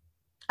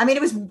 I mean,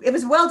 it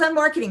was a well done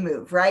marketing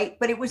move, right?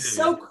 But it was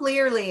so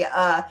clearly,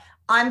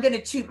 I'm going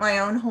to toot my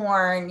own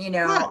horn,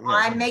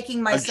 I'm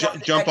making myself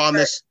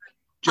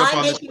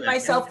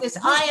myself this,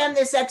 I am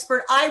this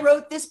expert. I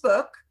wrote this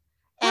book,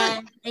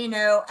 and,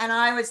 and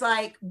I was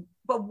like,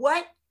 but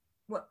what,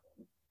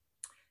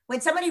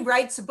 when somebody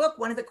writes a book,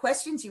 one of the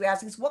questions you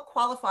ask is what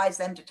qualifies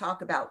them to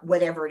talk about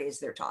whatever it is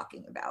they're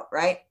talking about,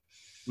 right?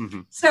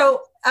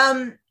 So,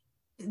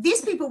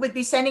 these people would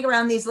be sending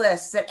around these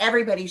lists that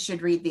everybody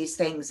should read these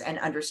things and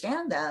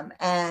understand them.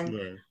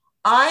 And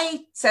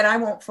I said, I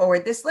won't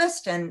forward this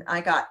list. And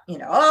I got,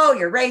 oh,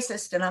 you're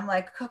racist. And I'm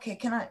like, okay,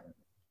 I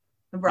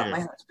brought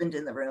my husband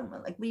in the room.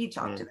 I'm like, will you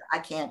talk to them? I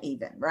can't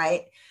even,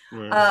 right?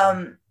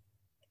 Not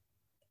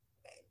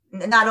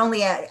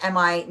only am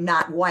I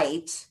not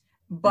white,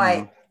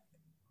 but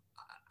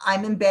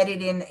I'm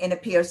embedded in a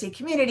POC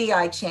community.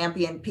 I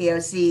champion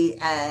POC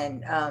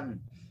and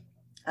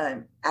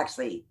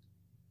actually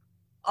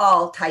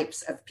all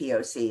types of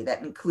POC.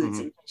 That includes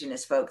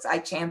Indigenous folks. I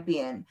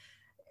champion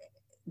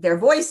their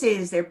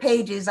voices, their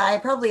pages. I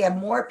probably have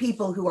more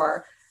people who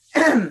are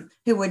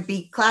who would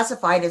be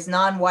classified as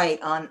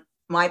non-white on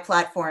my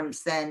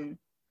platforms than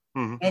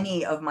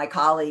any of my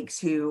colleagues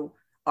who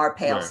are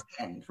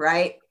pale-skinned,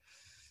 right?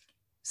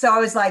 So I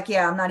was like,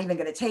 yeah, I'm not even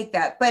going to take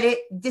that. But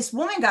this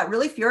woman got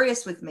really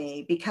furious with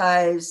me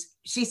because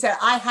she said,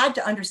 I had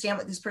to understand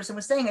what this person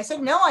was saying. I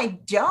said, no, I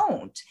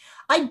don't.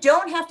 I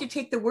don't have to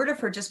take the word of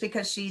her just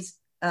because she's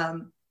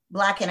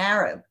Black and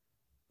Arab,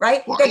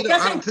 right? Well, that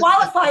doesn't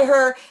qualify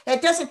her.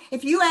 That doesn't,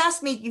 if you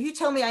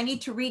tell me I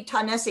need to read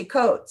Ta-Nehisi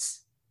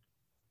Coates,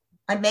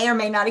 I may or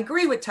may not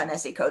agree with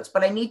Ta-Nehisi Coates,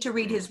 but I need to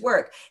read his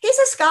work. He's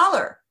a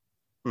scholar.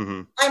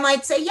 I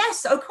might say,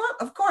 yes,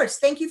 of course.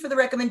 Thank you for the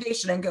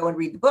recommendation, and go and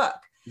read the book.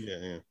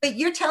 But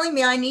you're telling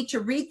me I need to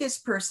read this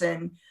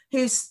person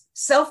who's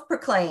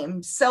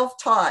self-proclaimed,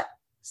 self-taught,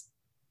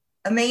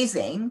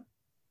 amazing.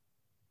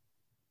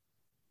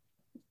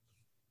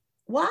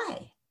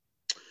 Why?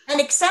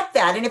 And accept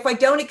that. And if I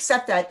don't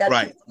accept that, that's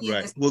right.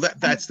 Well,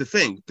 that's the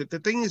thing. The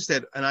thing is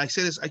that, and I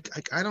say this,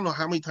 I don't know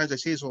how many times I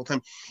say this all the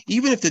time.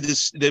 Even if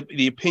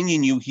the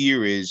opinion you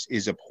hear is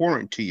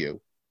abhorrent to you,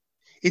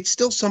 it's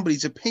still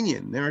somebody's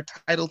opinion. They're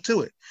entitled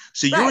to it.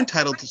 So you're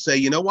entitled to say,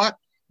 you know what?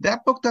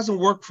 That book doesn't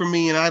work for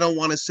me, and I don't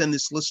want to send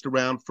this list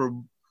around for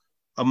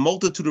a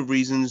multitude of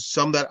reasons.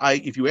 Some that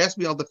if you ask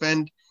me, I'll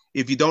defend.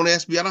 If you don't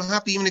ask me, I don't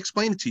have to even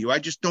explain it to you. I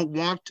just don't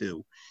want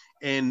to.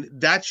 And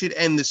that should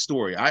end the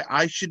story.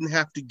 I shouldn't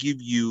have to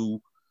give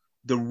you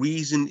the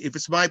reason. If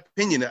it's my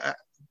opinion,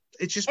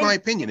 it's just my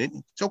opinion.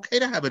 It's okay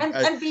to have a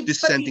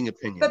dissenting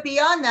opinion. But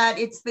beyond that,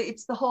 it's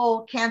the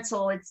whole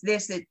cancel. It's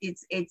this.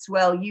 It's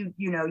well,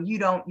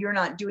 you're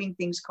not doing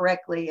things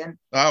correctly. And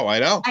I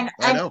know.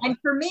 And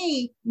for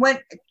me, when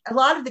a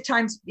lot of the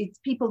times it's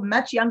people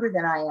much younger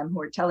than I am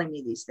who are telling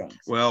me these things.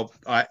 Well,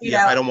 I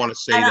don't want to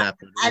say that,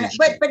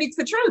 but it's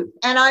the truth.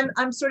 And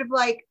I'm sort of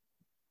like,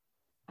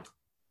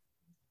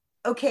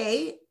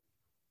 okay,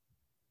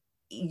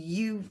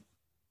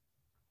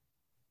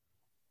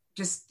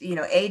 just,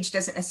 age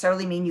doesn't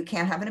necessarily mean you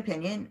can't have an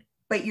opinion,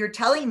 but you're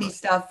telling me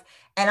stuff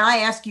and I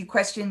ask you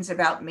questions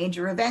about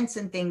major events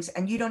and things,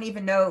 and you don't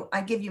even know,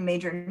 I give you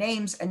major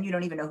names and you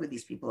don't even know who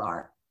these people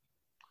are.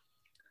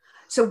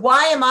 So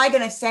why am I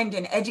going to send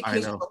an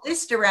educational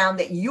list around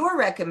that you're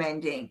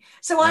recommending?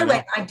 So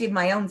I did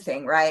my own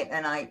thing, right?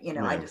 And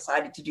I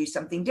decided to do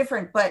something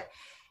different, but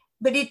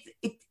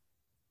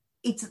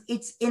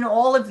it's in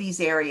all of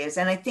these areas.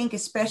 And I think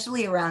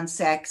especially around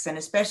sex and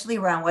especially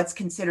around what's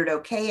considered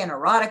okay in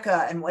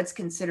erotica and what's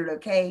considered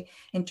okay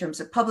in terms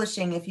of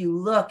publishing, if you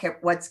look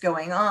at what's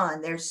going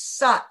on, there's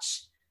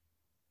such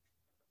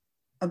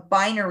a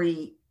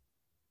binary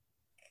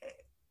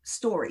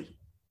story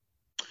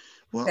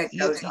that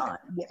goes on.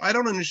 What I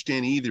don't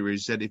understand either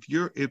is that if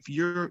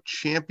you're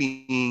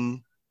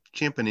championing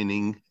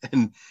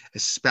and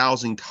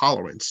espousing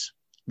tolerance,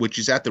 which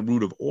is at the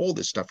root of all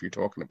this stuff you're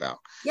talking about,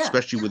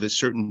 especially with a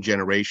certain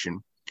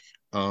generation,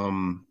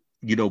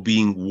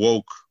 being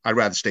woke. I'd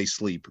rather stay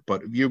asleep,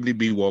 but if you're to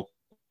be woke,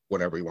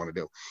 whatever you want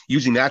to do,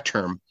 using that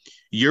term,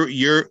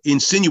 you're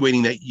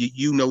insinuating that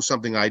you know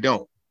something I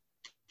don't,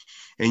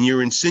 and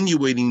you're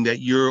insinuating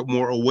that you're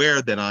more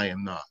aware than I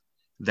am not.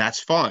 That's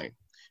fine,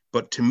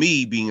 but to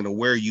me, being an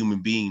aware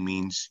human being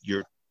means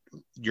you're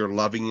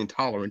loving and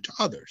tolerant to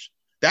others.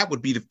 That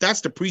would be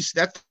that's the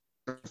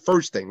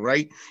first thing,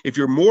 right? If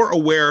you're more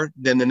aware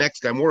than the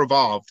next guy, more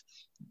evolved,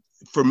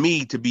 for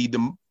me to be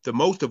the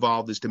most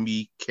evolved is to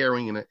be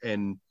caring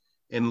and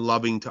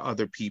loving to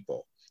other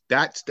people.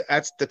 That's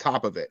the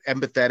top of it,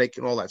 empathetic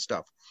and all that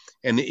stuff.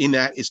 And in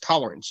that is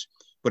tolerance.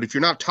 But if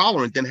you're not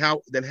tolerant, then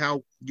how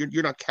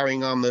you're not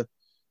carrying on the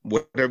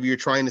whatever you're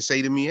trying to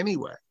say to me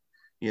anyway.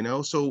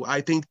 So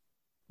I think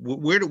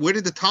where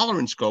did the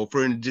tolerance go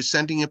for a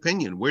dissenting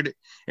opinion?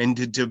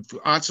 To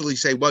constantly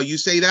say, well, you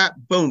say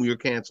that, boom, you're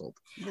canceled.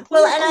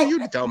 Well, and you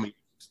to tell me.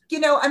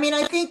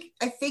 I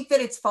think that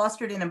it's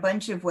fostered in a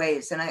bunch of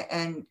ways, and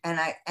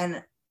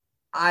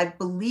I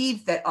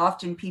believe that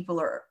often people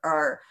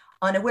are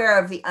unaware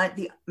of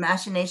the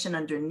machination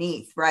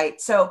underneath, right?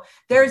 So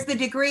there's the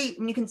degree,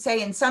 and you can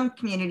say in some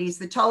communities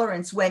the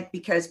tolerance went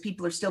because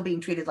people are still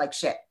being treated like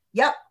shit.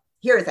 Yep,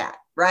 hear that,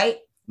 right?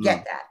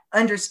 Get that,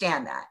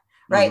 understand that.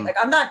 Right? Mm-hmm. Like,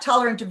 I'm not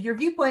tolerant of your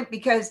viewpoint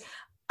because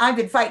I've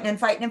been fighting and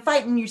fighting and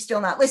fighting. You're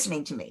still not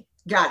listening to me.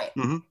 Got it.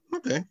 Mm-hmm.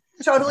 Okay.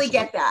 Totally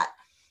get that.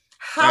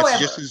 However, that's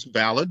just as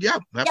valid. Yeah,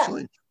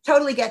 absolutely. Yeah,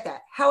 totally get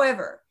that.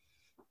 However,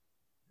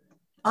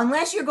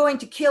 unless you're going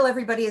to kill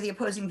everybody of the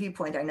opposing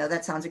viewpoint, I know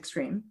that sounds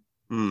extreme,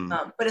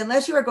 but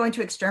unless you are going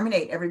to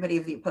exterminate everybody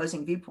of the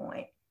opposing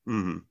viewpoint,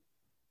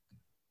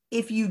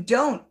 if you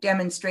don't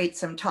demonstrate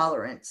some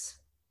tolerance,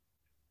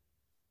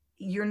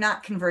 you're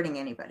not converting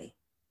anybody.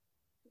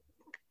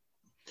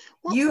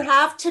 You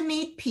have to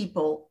meet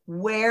people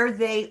where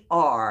they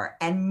are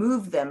and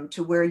move them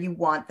to where you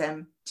want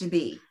them to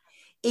be.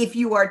 If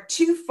you are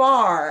too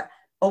far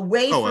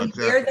away from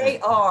where they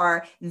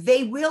are,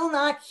 they will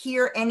not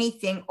hear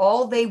anything.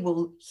 All they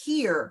will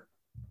hear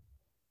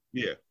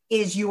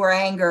is your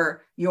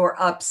anger,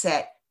 your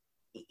upset,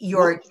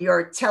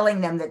 you're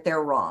telling them that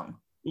they're wrong.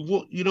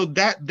 Well,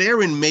 that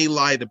therein may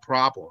lie the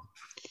problem.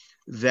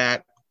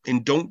 That,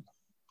 and don't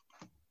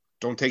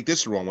take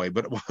this the wrong way,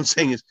 but what I'm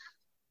saying is,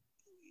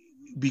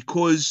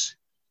 because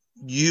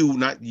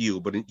not you,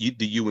 but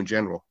you in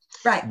general,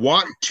 right,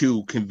 want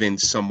to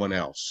convince someone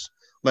else.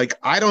 Like,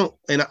 I'm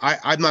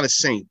not a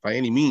saint by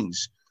any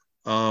means.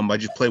 I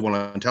just play one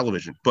on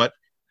television, but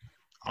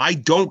I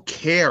don't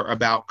care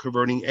about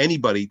converting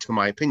anybody to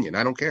my opinion.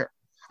 I don't care.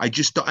 I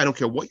don't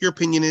care what your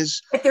opinion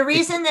is. But the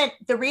reason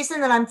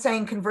that I'm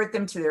saying convert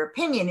them to their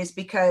opinion is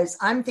because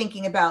I'm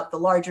thinking about the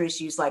larger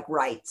issues like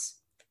rights.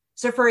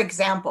 So, for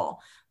example,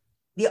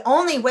 the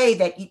only way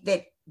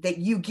that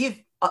you give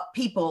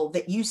people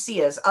that you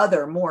see as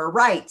other more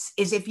rights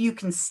is if you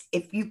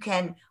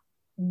can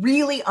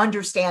really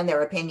understand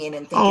their opinion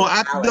and think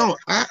I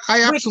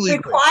absolutely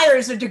which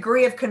requires a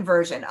degree of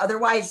conversion.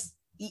 Otherwise,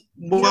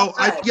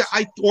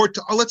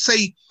 let's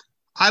say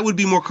I would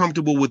be more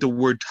comfortable with the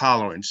word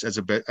tolerance as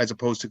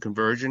opposed to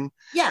conversion.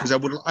 Yeah, because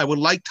I would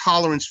like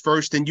tolerance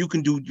first, then you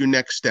can do your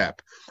next step.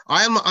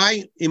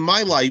 I in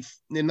my life,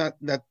 and not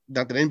that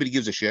anybody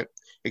gives a shit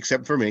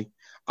except for me,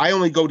 I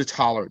only go to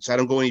tolerance. I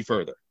don't go any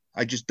further.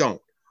 I just don't.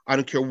 I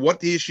don't care what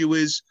the issue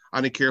is. I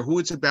don't care who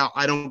it's about.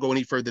 I don't go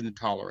any further than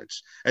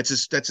tolerance. That's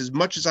as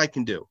much as I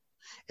can do.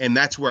 And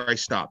that's where I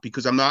stop,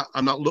 because I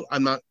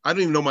don't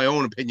even know my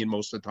own opinion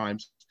most of the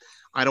times.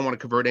 I don't want to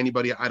convert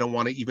anybody. I don't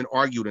want to even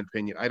argue an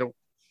opinion. I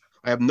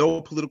have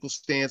no political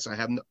stance. I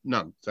have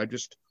none. So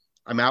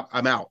I'm out.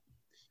 I'm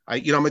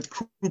a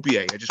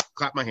croupier. I just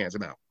clap my hands.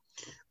 I'm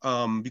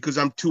out. Because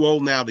I'm too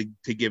old now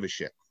to give a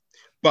shit.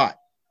 But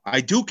I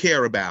do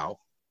care about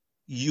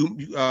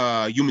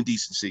human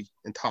decency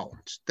and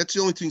tolerance. That's the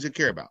only things I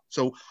care about.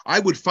 So I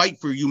would fight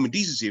for human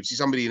decency if I see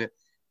somebody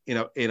in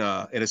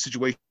a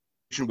situation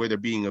where they're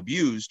being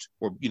abused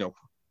or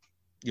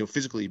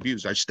physically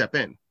abused. I step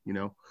in,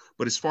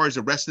 But as far as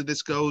the rest of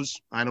this goes,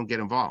 I don't get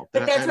involved.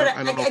 But that's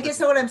I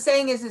guess what I'm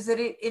saying is that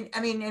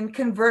and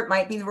convert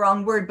might be the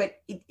wrong word, but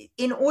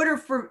in order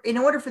for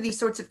these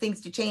sorts of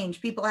things to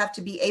change, people have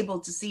to be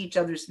able to see each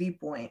other's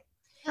viewpoint.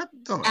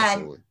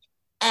 Absolutely.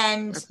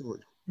 And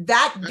Absolutely.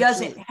 That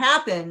doesn't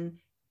happen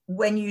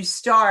when you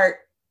start.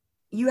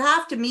 You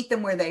have to meet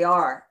them where they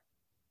are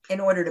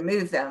in order to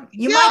move them.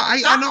 You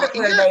might stop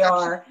where they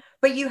are,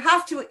 but you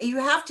have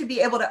to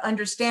be able to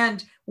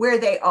understand where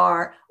they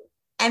are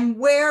and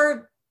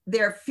where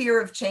their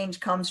fear of change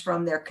comes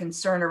from, their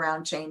concern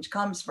around change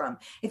comes from.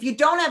 If you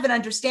don't have an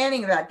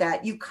understanding about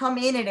that, you come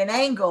in at an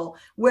angle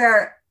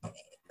where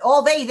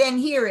all they then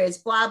hear is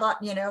blah, blah,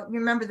 you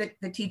remember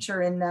the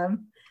teacher in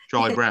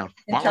Charlie Brown.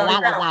 Charlie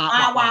Brown.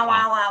 Wow, wow,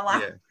 wow, wow,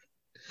 wow.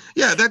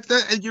 Yeah,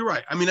 that you're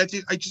right. I mean,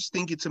 I just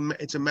think it's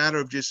a matter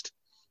of just,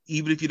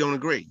 even if you don't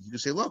agree, you can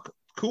say, look,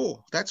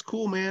 cool, that's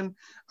cool, man.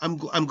 I'm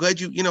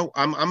glad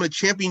I'm going to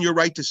champion your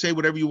right to say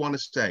whatever you want to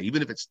say,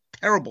 even if it's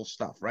terrible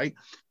stuff, right?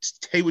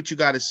 Say what you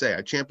got to say.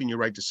 I champion your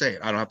right to say it.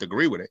 I don't have to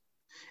agree with it,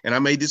 and I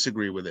may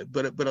disagree with it,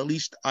 but at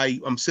least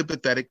I'm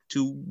sympathetic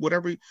to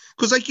whatever.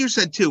 Because, like you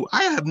said too,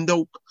 I have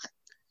no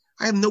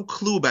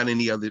clue about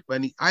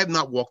I have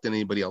not walked in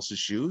anybody else's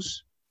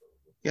shoes.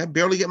 Yeah, I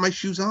barely get my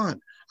shoes on.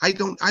 I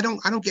don't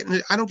get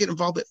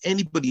involved in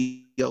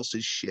anybody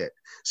else's shit.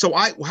 So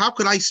how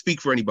could I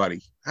speak for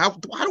anybody? How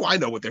do I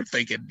know what they're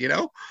thinking?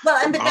 Well,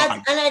 and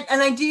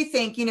I do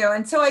think,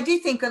 and so I do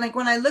think, like,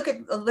 when I look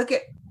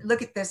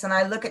at this and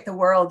I look at the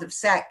world of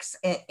sex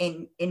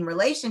in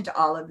relation to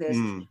all of this,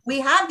 we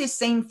have this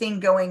same thing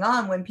going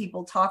on when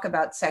people talk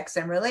about sex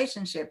and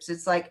relationships.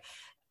 It's like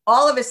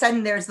all of a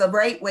sudden there's the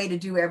right way to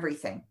do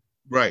everything.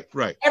 Right.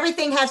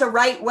 Everything has a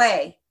right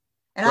way.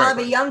 And I'll have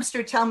a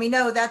youngster tell me,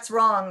 no, that's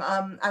wrong.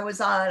 I was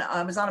on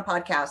a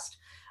podcast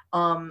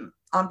on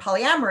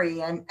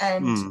polyamory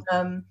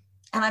and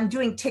I'm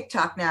doing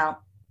TikTok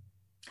now,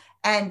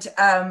 and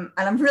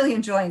I'm really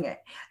enjoying it.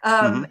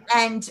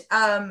 And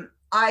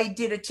I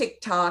did a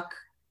TikTok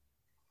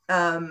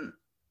on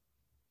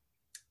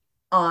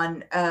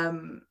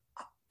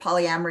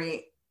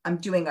polyamory. I'm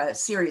doing a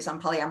series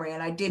on polyamory,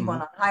 and I did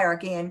one on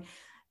hierarchy. And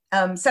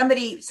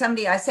somebody,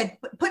 I said,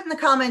 put in the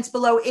comments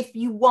below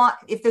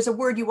if there's a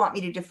word you want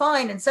me to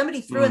define. And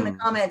somebody threw in the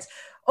comments,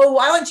 oh,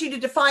 I want you to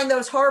define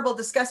those horrible,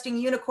 disgusting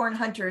unicorn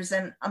hunters.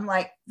 And I'm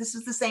like, this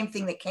is the same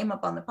thing that came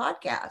up on the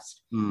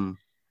podcast.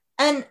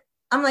 And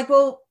I'm like,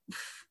 well,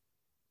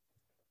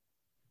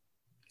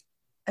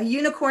 a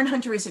unicorn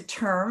hunter is a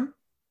term.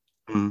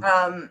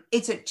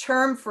 It's a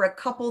term for a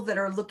couple that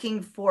are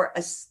looking for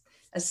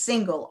a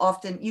single,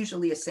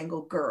 usually a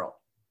single girl.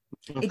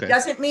 Okay. It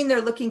doesn't mean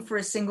they're looking for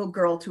a single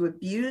girl to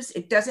abuse.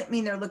 It doesn't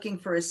mean they're looking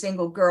for a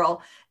single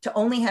girl to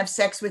only have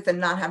sex with and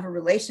not have a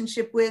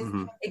relationship with.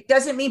 It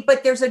doesn't mean,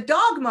 but there's a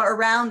dogma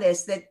around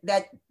this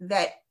that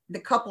the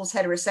couple's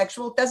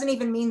heterosexual. It doesn't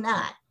even mean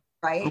that,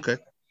 right? Okay.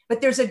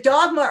 But there's a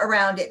dogma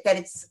around it that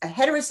it's a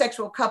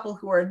heterosexual couple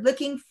who are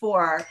looking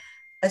for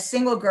a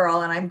single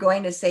girl. And I'm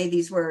going to say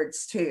these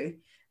words too.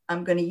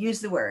 I'm going to use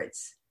the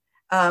words.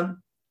 I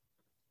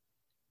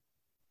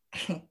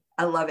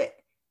love it.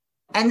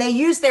 And they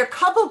use their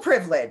couple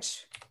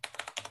privilege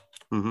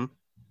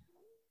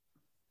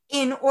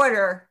in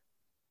order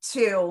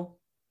to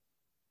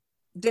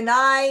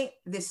deny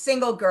this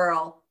single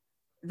girl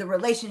the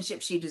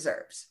relationship she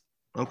deserves.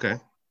 Okay.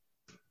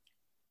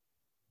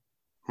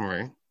 All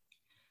right.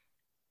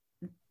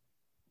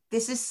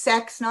 This is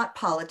sex, not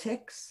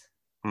politics.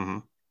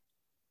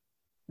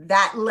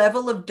 That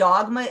level of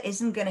dogma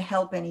isn't going to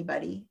help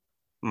anybody.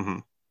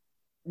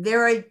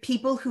 There are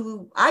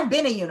people I've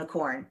been a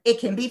unicorn. It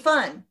can be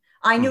fun.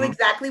 I knew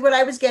exactly what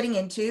I was getting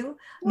into.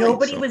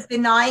 Nobody was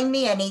denying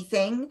me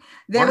anything.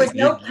 There was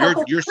no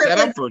you're set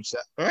up for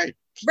it.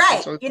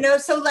 Right.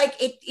 So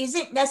like, it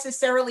isn't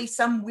necessarily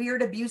some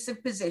weird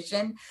abusive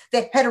position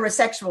that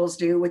heterosexuals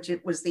do, which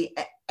it was the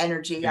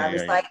energy. I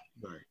was like,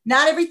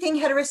 not everything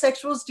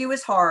heterosexuals do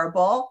is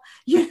horrible.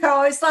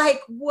 It's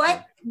like,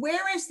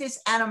 where is this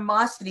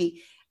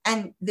animosity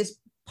and this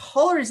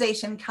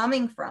polarization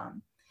coming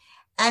from?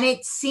 And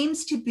it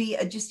seems to be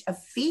just a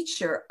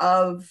feature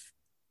of,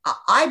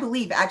 I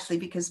believe, actually,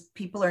 because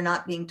people are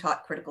not being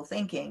taught critical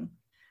thinking.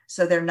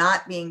 So they're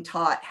not being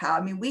taught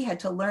we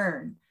had to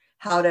learn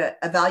how to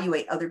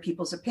evaluate other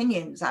people's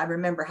opinions. I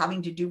remember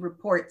having to do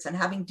reports and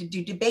having to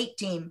do debate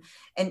team.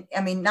 And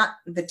not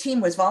the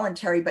team was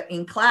voluntary, but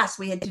in class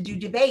we had to do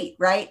debate,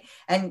 right?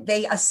 And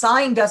they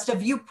assigned us a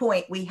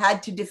viewpoint we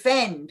had to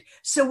defend.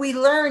 So we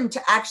learned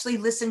to actually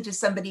listen to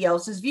somebody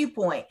else's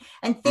viewpoint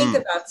and think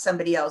about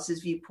somebody else's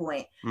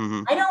viewpoint.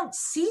 I don't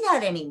see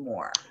that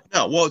anymore.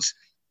 No, well,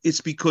 it's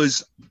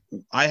because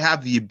I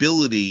have the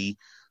ability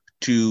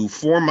to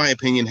form my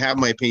opinion, have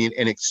my opinion,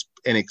 and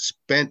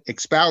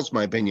espouse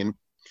my opinion,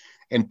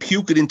 and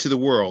puke it into the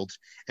world.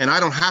 And I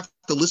don't have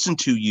to listen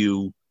to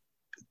you,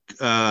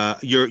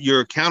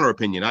 your counter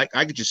opinion. I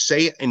could just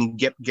say it and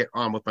get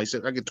on with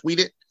myself. I could tweet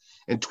it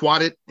and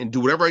twat it and do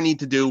whatever I need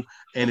to do,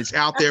 and it's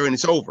out there and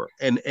it's over.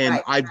 And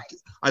right.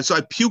 So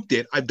I puked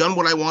it. I've done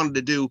what I wanted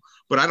to do,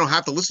 but I don't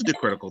have to listen to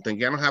critical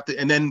thinking. I don't have to.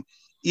 And then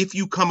if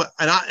you come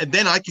and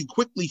then I can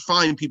quickly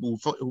find people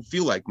who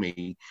feel like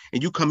me,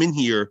 and you come in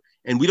here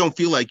and we don't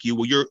feel like you,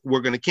 well,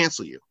 we're going to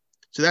cancel you.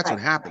 So that's right.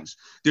 What happens.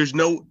 There's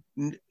none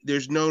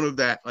of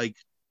that. Like,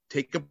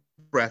 take a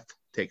breath,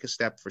 take a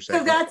step for a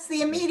second. So that's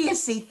the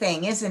immediacy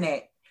thing, isn't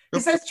it?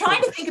 Because I was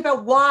trying to think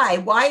about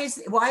why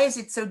is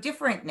it so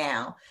different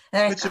now?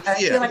 And I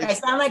feel like I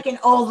sound like an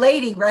old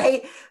lady,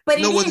 right? But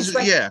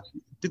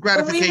the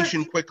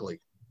gratification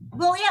quickly.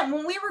 Well, yeah,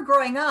 when we were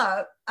growing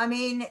up, I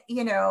mean,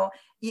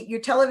 your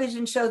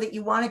television show that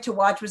you wanted to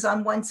watch was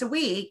on once a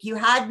week. You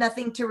had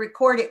nothing to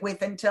record it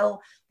with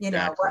until,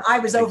 I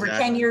was over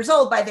 10 years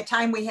old by the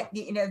time we had,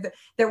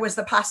 there was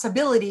the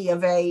possibility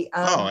of a.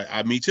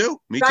 Me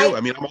too. Right? Too.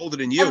 I mean, I'm older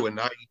than you, and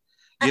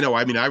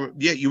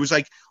it was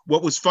like,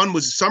 what was fun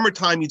was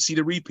summertime, you'd see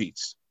the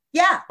repeats.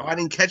 Yeah. I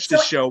didn't catch the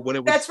show when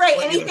it was. That's right.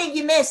 Anything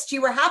you missed,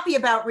 you were happy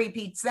about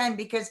repeats then,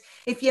 because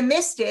if you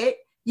missed it,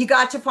 you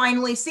got to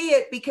finally see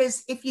it,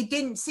 because if you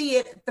didn't see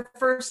it the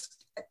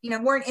first,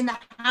 weren't in the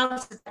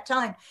house at that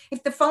time,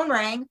 if the phone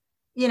rang,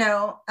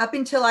 up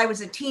until I was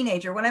a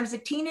teenager, when I was a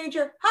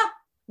teenager,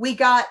 we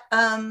got,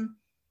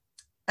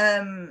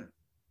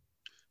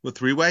 with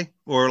three-way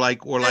or an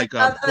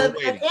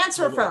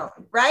answer phone,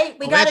 right?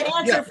 We got an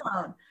answer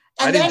phone.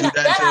 And then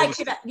I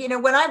could,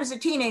 when I was a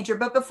teenager,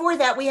 but before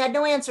that we had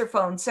no answer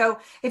phone. So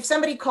if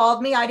somebody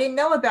called me, I didn't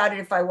know about it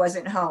if I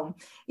wasn't home.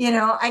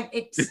 My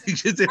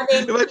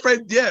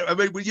friend,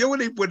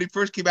 when they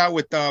first came out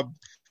with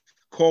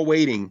call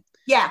waiting.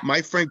 Yeah.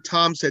 My friend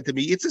Tom said to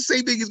me, it's the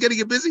same thing as getting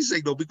a busy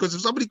signal, because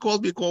if somebody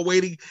calls me a call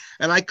waiting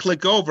and I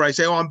click over, I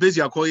say, oh, I'm busy,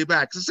 I'll call you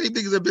back. It's the same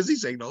thing as a busy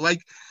signal.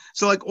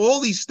 So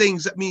all these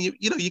things, I mean,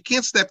 you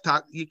can't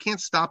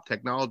stop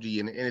technology,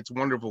 and it's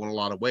wonderful in a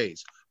lot of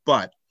ways,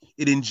 but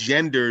it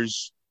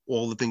engenders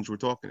all the things we're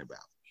talking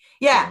about.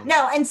 Yeah,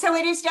 no. And so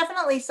it is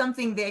definitely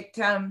something that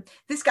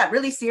this got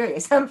really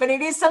serious, but it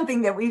is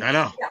something that I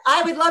know.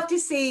 I would love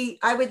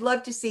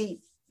to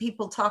see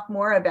people talk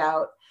more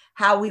about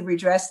how we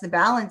redress the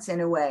balance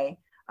in a way,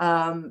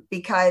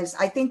 because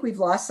I think we've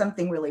lost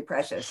something really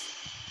precious.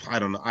 I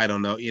don't know.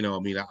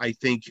 I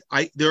think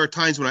there are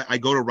times when I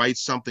go to write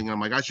something, and I'm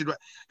like, I should,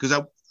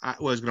 because I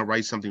was going to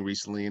write something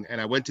recently,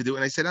 and I went to do it,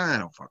 and I said, I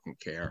don't fucking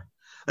care.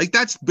 Like,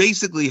 that's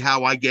basically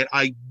how I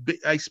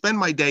spend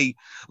my day,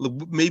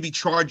 maybe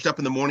charged up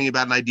in the morning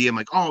about an idea. I'm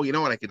like, oh, you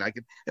know what, I could,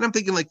 and I'm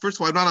thinking, like, first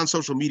of all, I'm not on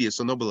social media,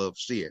 so nobody will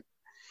see it.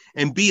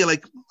 And B,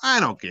 like,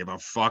 I don't give a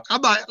fuck. I'm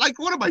not, like,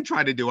 what am I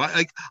trying to do?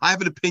 I have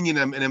an opinion,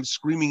 and I'm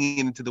screaming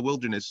into the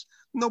wilderness.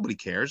 Nobody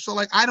cares. So,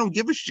 like, I don't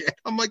give a shit.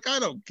 I'm like, I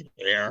don't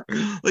care.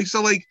 Like,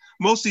 so, like,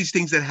 most of these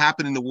things that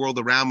happen in the world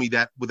around me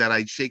that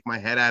I shake my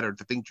head at, or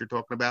the things you're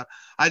talking about,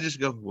 I just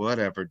go,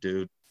 whatever,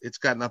 dude. It's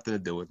got nothing to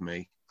do with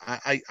me.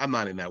 I'm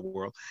not in that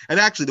world. And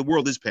actually, the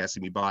world is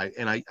passing me by.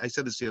 And I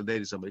said this the other day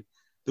to somebody.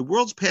 The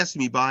world's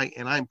passing me by,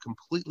 and I'm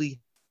completely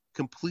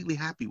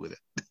happy with it.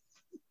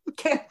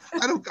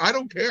 I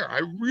don't care.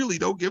 I really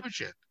don't give a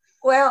shit.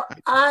 Well,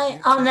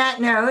 on that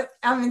note,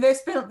 I mean,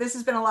 this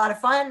has been a lot of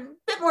fun. A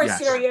bit more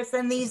serious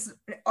than these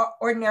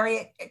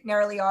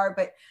ordinarily are,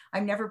 but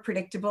I'm never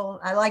predictable.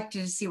 I like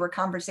to see where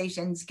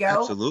conversations go.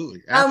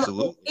 Absolutely.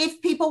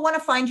 If people want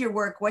to find your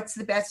work, what's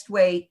the best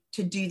way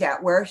to do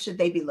that? Where should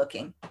they be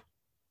looking?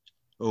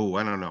 Oh,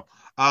 I don't know.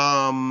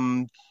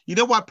 You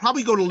know what?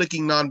 Probably go to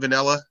Licking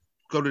Non-Vanilla.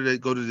 Go to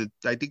the.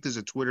 I think there's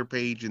a Twitter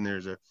page, and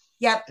there's a.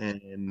 Yep. And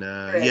and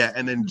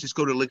then just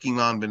go to Licking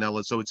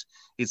Non-Vanilla. So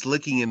it's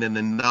licking and then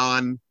the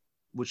non,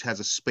 which has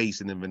a space,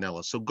 and then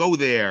vanilla. So go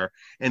there,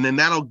 and then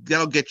that'll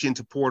get you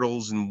into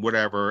portals and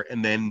whatever.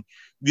 And then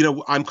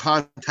I'm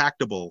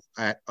contactable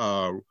at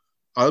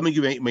let me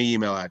give you my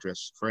email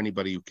address for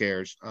anybody who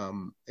cares.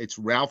 It's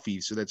Ralphie.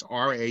 So that's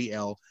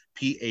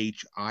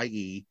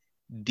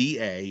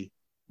RALPHIEDA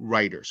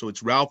writer. So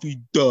it's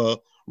Ralphie the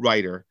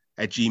writer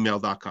at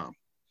gmail.com.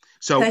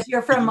 So because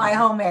you're from my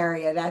home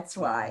area, that's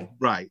why.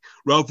 Right,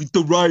 Ralphie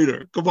the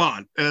writer. Come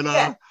on,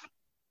 and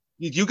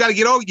you got to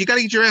get over. You got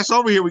to get your ass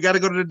over here. We got to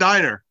go to the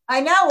diner.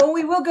 I know. Well,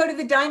 we will go to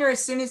the diner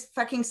as soon as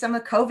fucking some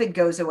of COVID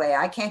goes away.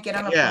 I can't get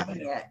on a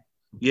plane yet.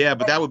 Yeah,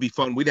 but that would be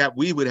fun. We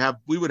would have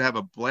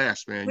a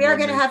blast, man. We are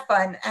going to have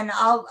fun, and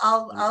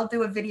I'll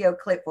do a video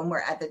clip when we're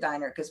at the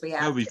diner, because we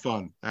have. That would be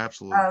fun.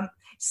 Absolutely.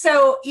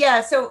 So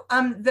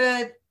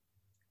the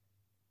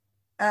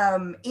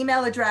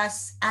email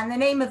address and the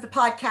name of the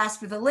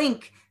podcast with a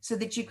link so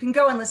that you can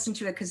go and listen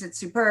to it, because it's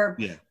superb.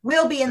 Yeah.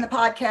 Will be in the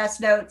podcast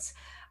notes.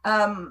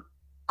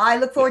 I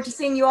look forward to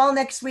seeing you all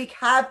next week.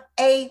 Have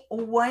a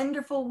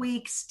wonderful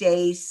week.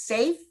 Stay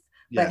safe,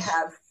 but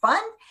have fun.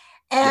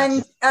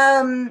 And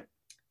I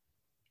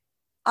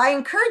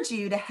encourage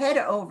you to head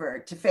over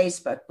to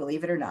Facebook,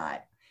 believe it or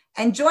not,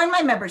 and join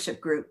my membership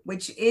group,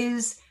 which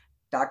is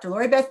Dr.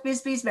 Lori Beth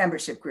Bisbee's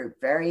membership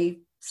group.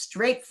 Very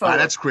straightforward. Wow,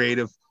 that's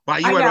creative. Wow,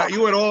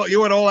 you went all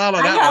out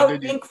on that one,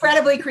 didn't you?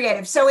 Incredibly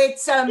creative. So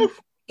it's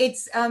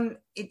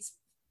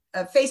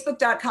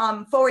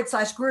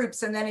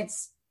Facebook.com/groups, and then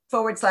it's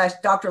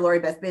Dr. Lori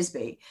Beth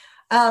Bisbee.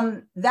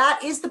 That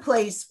is the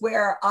place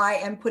where I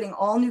am putting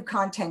all new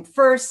content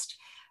first.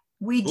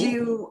 We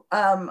do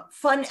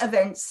fun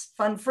events,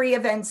 free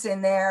events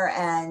in there.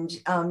 And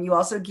you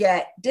also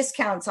get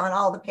discounts on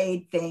all the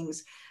paid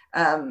things.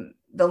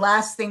 The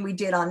last thing we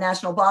did on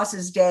National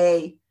Bosses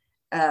Day,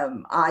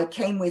 I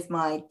came with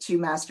my two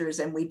masters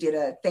and we did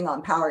a thing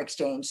on Power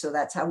Exchange. So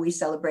that's how we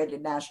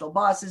celebrated National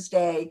Bosses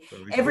Day.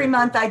 Every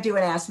month I do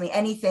an Ask Me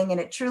Anything, and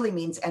it truly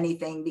means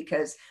anything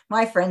because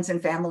my friends and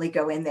family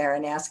go in there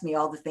and ask me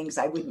all the things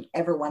I wouldn't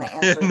ever want to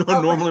answer.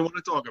 Normally want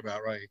to talk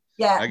about, right?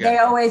 Yeah, they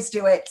always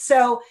do it.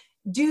 So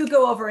do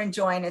go over and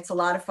join. It's a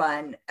lot of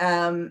fun.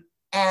 And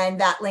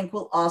that link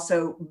will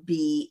also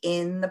be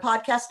in the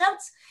podcast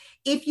notes.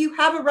 If you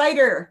have a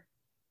writer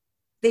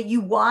that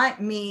you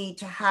want me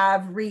to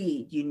have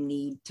read, you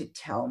need to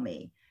tell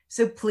me.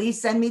 So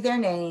please send me their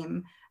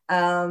name,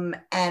 and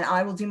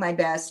I will do my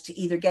best to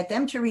either get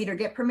them to read or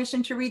get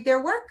permission to read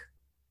their work.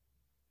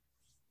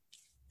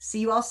 See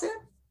you all soon.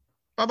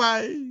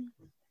 Bye-bye.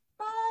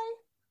 Bye.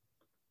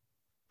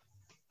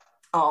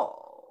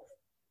 Oh,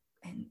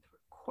 and the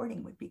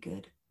recording would be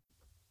good.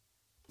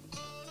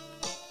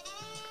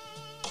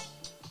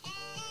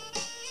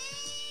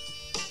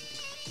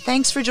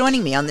 Thanks for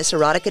joining me on this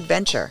erotic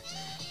adventure.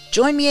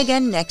 Join me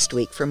again next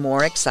week for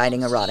more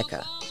exciting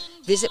erotica.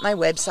 Visit my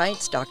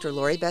websites,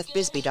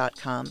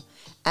 drloribethbisbee.com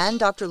and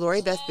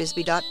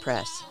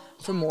drloribethbisbee.press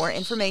for more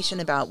information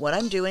about what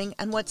I'm doing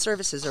and what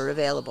services are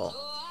available.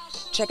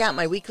 Check out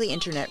my weekly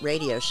internet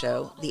radio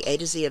show, The A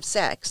to Z of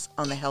Sex,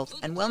 on the Health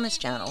and Wellness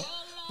Channel,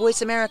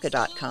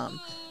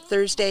 voiceamerica.com,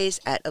 Thursdays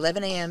at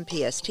 11 a.m.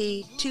 PST,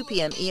 2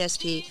 p.m.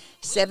 EST,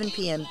 7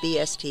 p.m.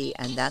 BST,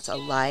 and that's a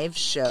live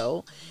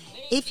show.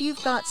 If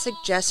you've got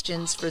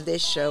suggestions for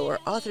this show or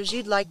authors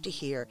you'd like to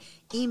hear,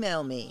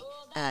 email me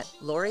at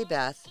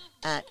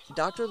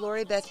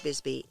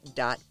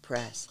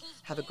loribeth@drloribethbisbee.press.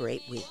 Have a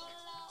great week.